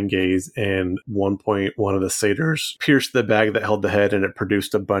petrifying gaze. And one point, one of the satyrs pierced the bag that held the head and it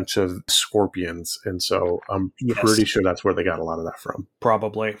produced a bunch of scorpions. And so I'm pretty sure that's where they got a lot of that from.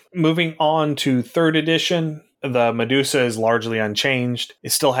 Probably. Moving on to 3rd edition, the Medusa is largely unchanged.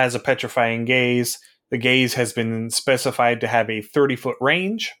 It still has a petrifying gaze. The gaze has been specified to have a 30-foot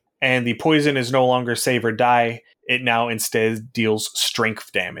range, and the poison is no longer save or die. It now instead deals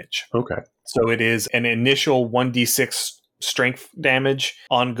strength damage. Okay. So it is an initial 1d6 strength damage,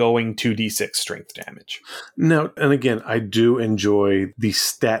 ongoing 2d6 strength damage. Now, and again, I do enjoy the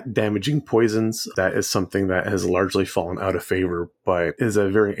stat damaging poisons. That is something that has largely fallen out of favor, but is a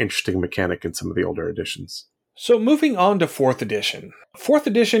very interesting mechanic in some of the older editions. So moving on to 4th edition. 4th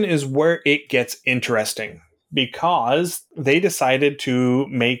edition is where it gets interesting because they decided to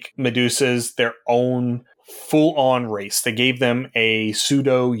make Medusas their own full-on race. They gave them a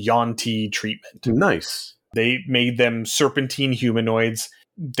pseudo-Yuan-Ti treatment. Nice. They made them serpentine humanoids.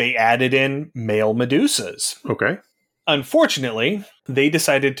 They added in male Medusas. Okay. Unfortunately, they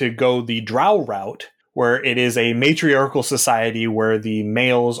decided to go the Drow route, where it is a matriarchal society where the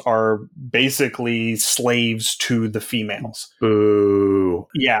males are basically slaves to the females. Boo.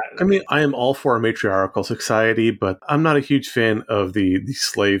 Yeah. I mean, I am all for a matriarchal society, but I'm not a huge fan of the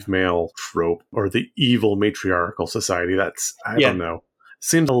slave male trope or the evil matriarchal society. I don't know.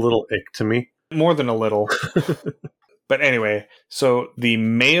 Seems a little ick to me. More than a little. But anyway, so the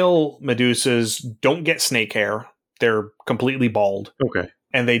male Medusas don't get snake hair. They're completely bald. Okay.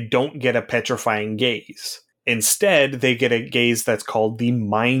 And they don't get a petrifying gaze. Instead, they get a gaze that's called the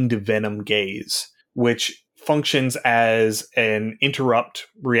mind venom gaze, which functions as an interrupt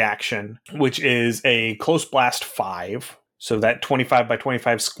reaction, which is a close blast 5. So that 25 by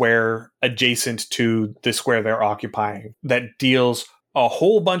 25 square adjacent to the square they're occupying that deals a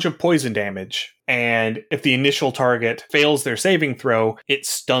whole bunch of poison damage. And if the initial target fails their saving throw, it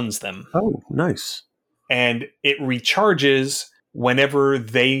stuns them. Oh, nice. And it recharges whenever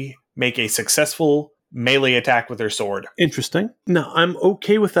they make a successful melee attack with their sword. Interesting. No, I'm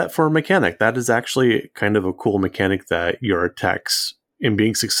okay with that for a mechanic. That is actually kind of a cool mechanic that your attacks in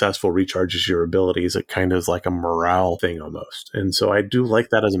being successful recharges your abilities. It kind of is like a morale thing almost. And so I do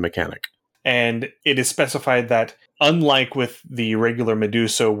like that as a mechanic. And it is specified that unlike with the regular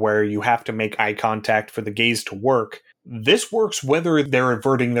Medusa where you have to make eye contact for the gaze to work, this works whether they're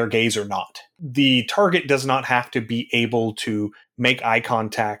averting their gaze or not. The target does not have to be able to make eye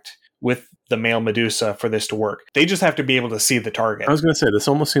contact with the male Medusa for this to work. They just have to be able to see the target. I was going to say, this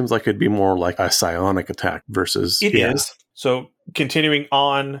almost seems like it'd be more like a psionic attack versus... It is. So continuing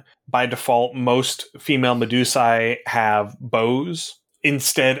on, by default, most female Medusae have bows.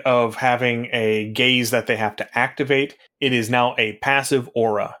 Instead of having a gaze that they have to activate, it is now a passive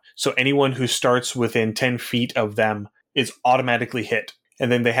aura. So anyone who starts within 10 feet of them is automatically hit.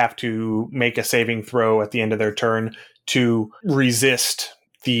 And then they have to make a saving throw at the end of their turn to resist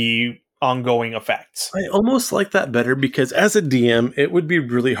the ongoing effects. I almost like that better because as a DM, it would be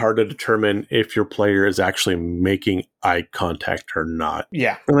really hard to determine if your player is actually making eye contact or not.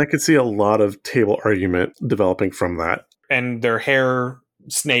 Yeah. And I could see a lot of table argument developing from that. And their hair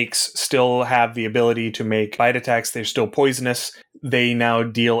snakes still have the ability to make bite attacks. They're still poisonous. They now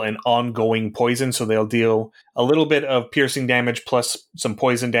deal an ongoing poison, so they'll deal a little bit of piercing damage plus some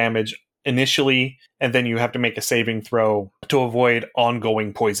poison damage initially, and then you have to make a saving throw to avoid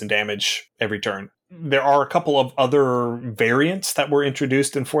ongoing poison damage every turn. There are a couple of other variants that were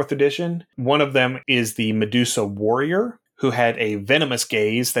introduced in 4th edition. One of them is the Medusa Warrior, who had a venomous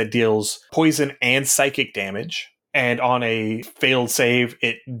gaze that deals poison and psychic damage. And on a failed save,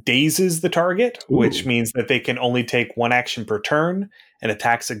 it dazes the target, which means that they can only take one action per turn, and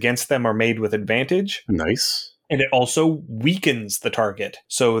attacks against them are made with advantage. Nice. And it also weakens the target,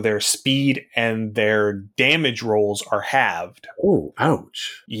 so their speed and their damage rolls are halved. Oh,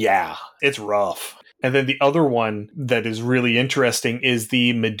 ouch. Yeah, it's rough. And then the other one that is really interesting is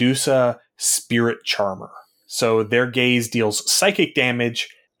the Medusa Spirit Charmer. So their gaze deals psychic damage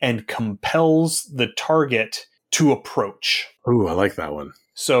and compels the target to approach. Ooh, I like that one.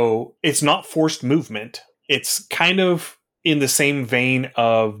 So it's not forced movement. It's kind of in the same vein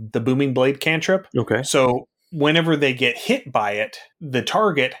of the Booming Blade cantrip. Okay. So whenever they get hit by it, the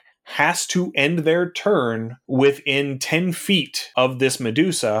target has to end their turn within 10 feet of this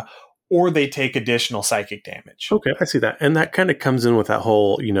Medusa, or they take additional psychic damage. Okay, I see that. And that kind of comes in with that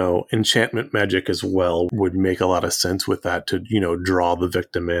whole, enchantment magic as well, would make a lot of sense with that to, draw the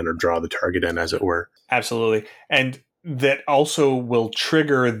victim in or draw the target in, as it were. Absolutely. And that also will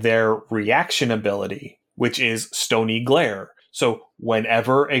trigger their reaction ability, which is Stony Glare. So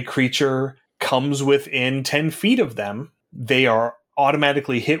whenever a creature comes within 10 feet of them, they are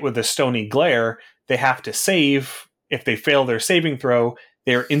automatically hit with a Stony Glare. They have to save. If they fail their saving throw,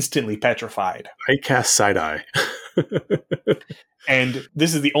 they're instantly petrified. I cast Side Eye. And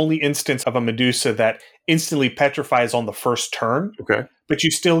this is the only instance of a Medusa that instantly petrifies on the first turn. Okay. But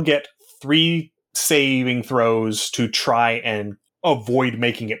you still get 3 saving throws to try and avoid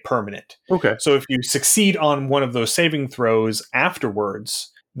making it permanent. Okay. So if you succeed on one of those saving throws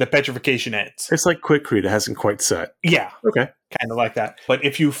afterwards, the petrification ends. It's like Quikrete, it hasn't quite set. Yeah. Okay. Kind of like that. But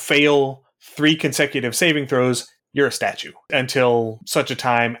if you fail 3 consecutive saving throws, you're a statue until such a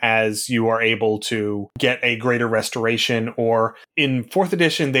time as you are able to get a greater restoration. Or in 4th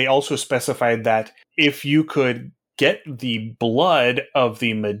edition, they also specified that if you could get the blood of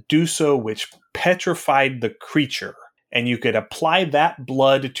the Medusa which petrified the creature, and you could apply that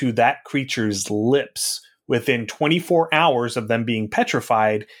blood to that creature's lips within 24 hours of them being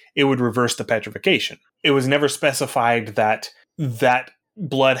petrified, it would reverse the petrification. It was never specified that that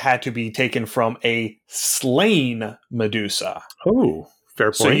blood had to be taken from a slain Medusa. Oh, fair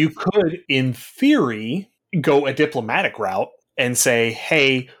point. So you could, in theory, go a diplomatic route and say,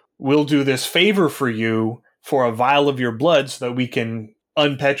 hey, we'll do this favor for you for a vial of your blood so that we can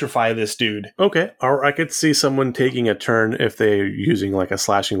unpetrify this dude. Okay. Or I could see someone taking a turn if they're using like a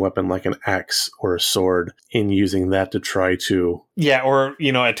slashing weapon like an axe or a sword and using that to try to... Yeah, or,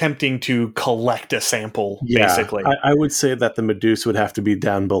 attempting to collect a sample, basically. I would say that the Medusa would have to be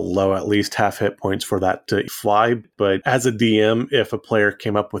down below at least half hit points for that to fly. But as a DM, if a player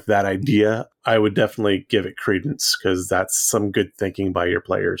came up with that idea, I would definitely give it credence because that's some good thinking by your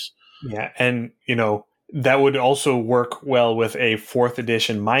players. Yeah, and, that would also work well with a 4th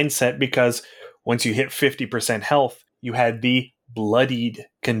edition mindset because once you hit 50% health, you had the bloodied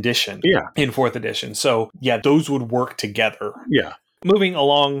condition in 4th edition. So, yeah, those would work together. Yeah. Moving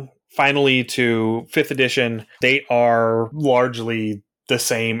along finally to 5th edition, they are largely the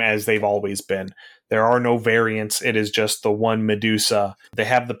same as they've always been. There are no variants. It is just the one Medusa. They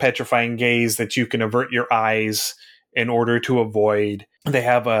have the petrifying gaze that you can avert your eyes in order to avoid. They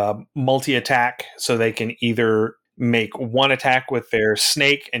have a multi-attack, so they can either make 1 attack with their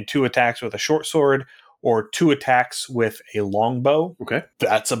snake and 2 attacks with a short sword, or 2 attacks with a longbow. Okay.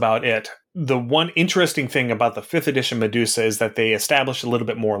 That's about it. The one interesting thing about the 5th edition Medusa is that they established a little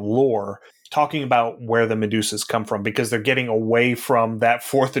bit more lore, talking about where the Medusas come from, because they're getting away from that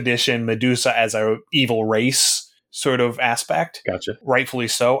 4th edition Medusa as a evil race sort of aspect. Gotcha. Rightfully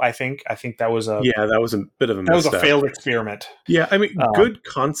so, I think. I think that was a that was a bit of a that was a failed experiment. Yeah, I mean, good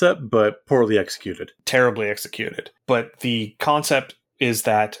concept, but poorly executed. Terribly executed. But the concept is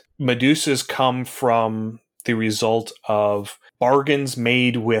that Medusas come from the result of bargains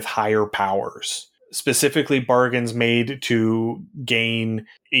made with higher powers. Specifically, bargains made to gain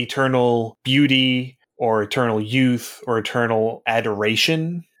eternal beauty or eternal youth or eternal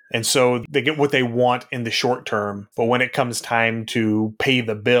adoration. And so they get what they want in the short term, but when it comes time to pay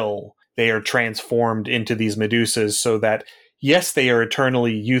the bill, they are transformed into these Medusas so that, yes, they are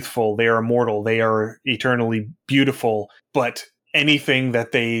eternally youthful, they are immortal, they are eternally beautiful, but anything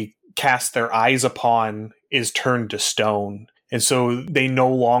that they cast their eyes upon is turned to stone. And so they no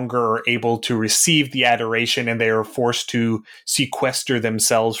longer are able to receive the adoration, and they are forced to sequester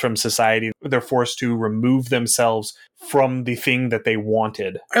themselves from society. They're forced to remove themselves from the thing that they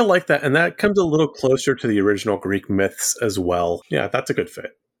wanted. I like that. And that comes a little closer to the original Greek myths as well. Yeah, that's a good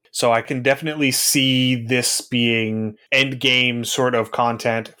fit. So I can definitely see this being endgame sort of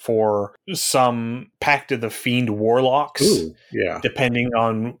content for some Pact of the Fiend warlocks. Ooh, yeah. Depending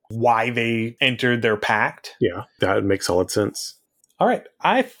on why they entered their pact. Yeah, that makes solid sense. All right.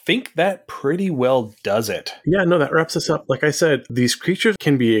 I think that pretty well does it. Yeah, no, that wraps us up. Like I said, these creatures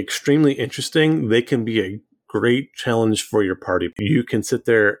can be extremely interesting. They can be a great challenge for your party. You can sit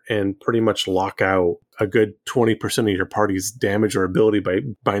there and pretty much lock out a good 20% of your party's damage or ability by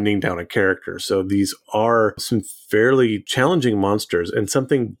binding down a character. So these are some fairly challenging monsters and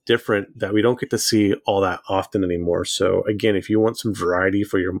something different that we don't get to see all that often anymore. So again, if you want some variety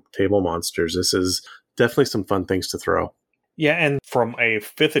for your table monsters, this is definitely some fun things to throw. Yeah, and from a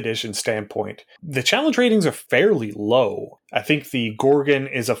 5th edition standpoint, the challenge ratings are fairly low. I think the Gorgon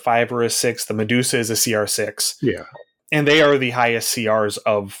is a 5 or a 6, the Medusa is a CR6. Yeah. And they are the highest CRs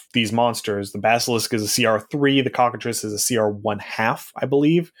of these monsters. The Basilisk is a CR3, the Cockatrice is a CR1/2, I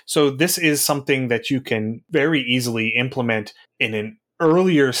believe. So this is something that you can very easily implement in an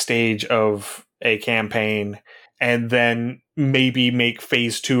earlier stage of a campaign, and then maybe make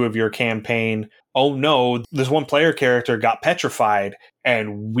phase 2 of your campaign. Oh no, this one player character got petrified,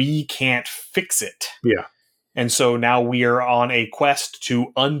 and we can't fix it. Yeah. And so now we are on a quest to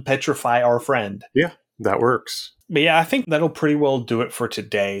unpetrify our friend. Yeah, that works. But yeah, I think that'll pretty well do it for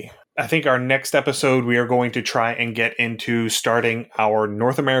today. I think our next episode, we are going to try and get into starting our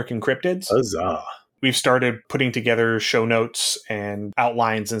North American cryptids. Huzzah. We've started putting together show notes and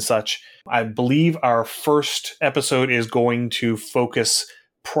outlines and such. I believe our first episode is going to focus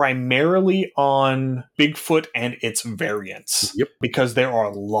primarily on Bigfoot and its variants. Yep. Because there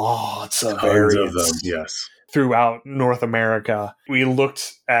are lots of Tons variants of them, yes. throughout North America. We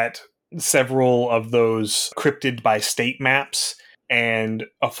looked at several of those cryptid by state maps, and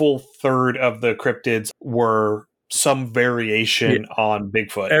a full third of the cryptids were some variation on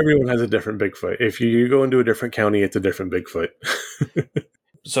Bigfoot. Everyone has a different Bigfoot. If you go into a different county, it's a different Bigfoot.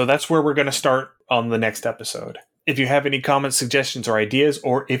 So that's where we're going to start on the next episode. If you have any comments, suggestions, or ideas,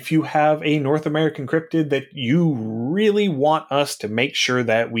 or if you have a North American cryptid that you really want us to make sure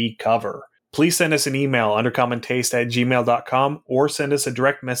that we cover, please send us an email, undercommontaste@gmail.com, or send us a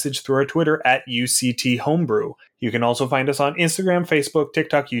direct message through our Twitter @UCTHomebrew. You can also find us on Instagram, Facebook,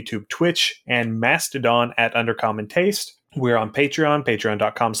 TikTok, YouTube, Twitch, and Mastodon @UndercommonTaste. We're on Patreon,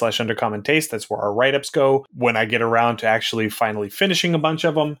 patreon.com/undercommontaste. That's where our write-ups go when I get around to actually finally finishing a bunch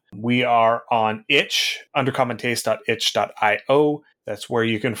of them. We are on Itch, undercommontaste.itch.io. That's where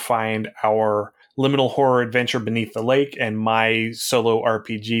you can find our liminal horror adventure Beneath the Lake and my solo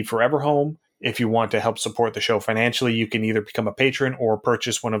RPG Forever Home. If you want to help support the show financially, you can either become a patron or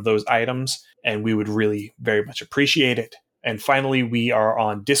purchase one of those items, and we would really very much appreciate it. And finally, we are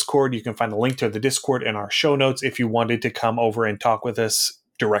on Discord. You can find a link to the Discord in our show notes if you wanted to come over and talk with us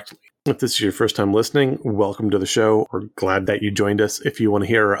directly. If this is your first time listening, welcome to the show. We're glad that you joined us. If you want to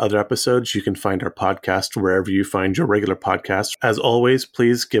hear our other episodes, you can find our podcast wherever you find your regular podcast. As always,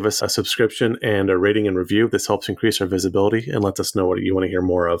 please give us a subscription and a rating and review. This helps increase our visibility and lets us know what you want to hear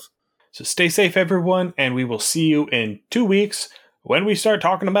more of. So stay safe, everyone, and we will see you in 2 weeks when we start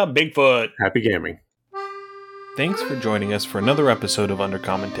talking about Bigfoot. Happy gaming. Thanks for joining us for another episode of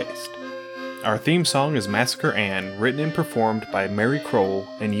Undercommon Taste. Our theme song is Massacre Ann, written and performed by Mary Kroll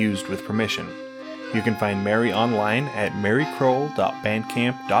and used with permission. You can find Mary online at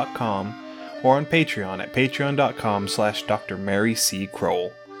marykroll.bandcamp.com or on Patreon at patreon.com/Dr. Mary C.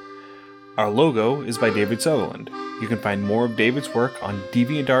 Kroll. Our logo is by David Sutherland. You can find more of David's work on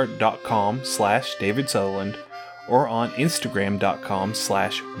deviantart.com/David Sutherland or on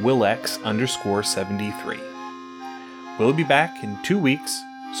instagram.com/Willex_73. We'll be back in 2 weeks,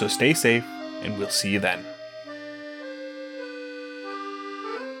 so stay safe, and we'll see you then.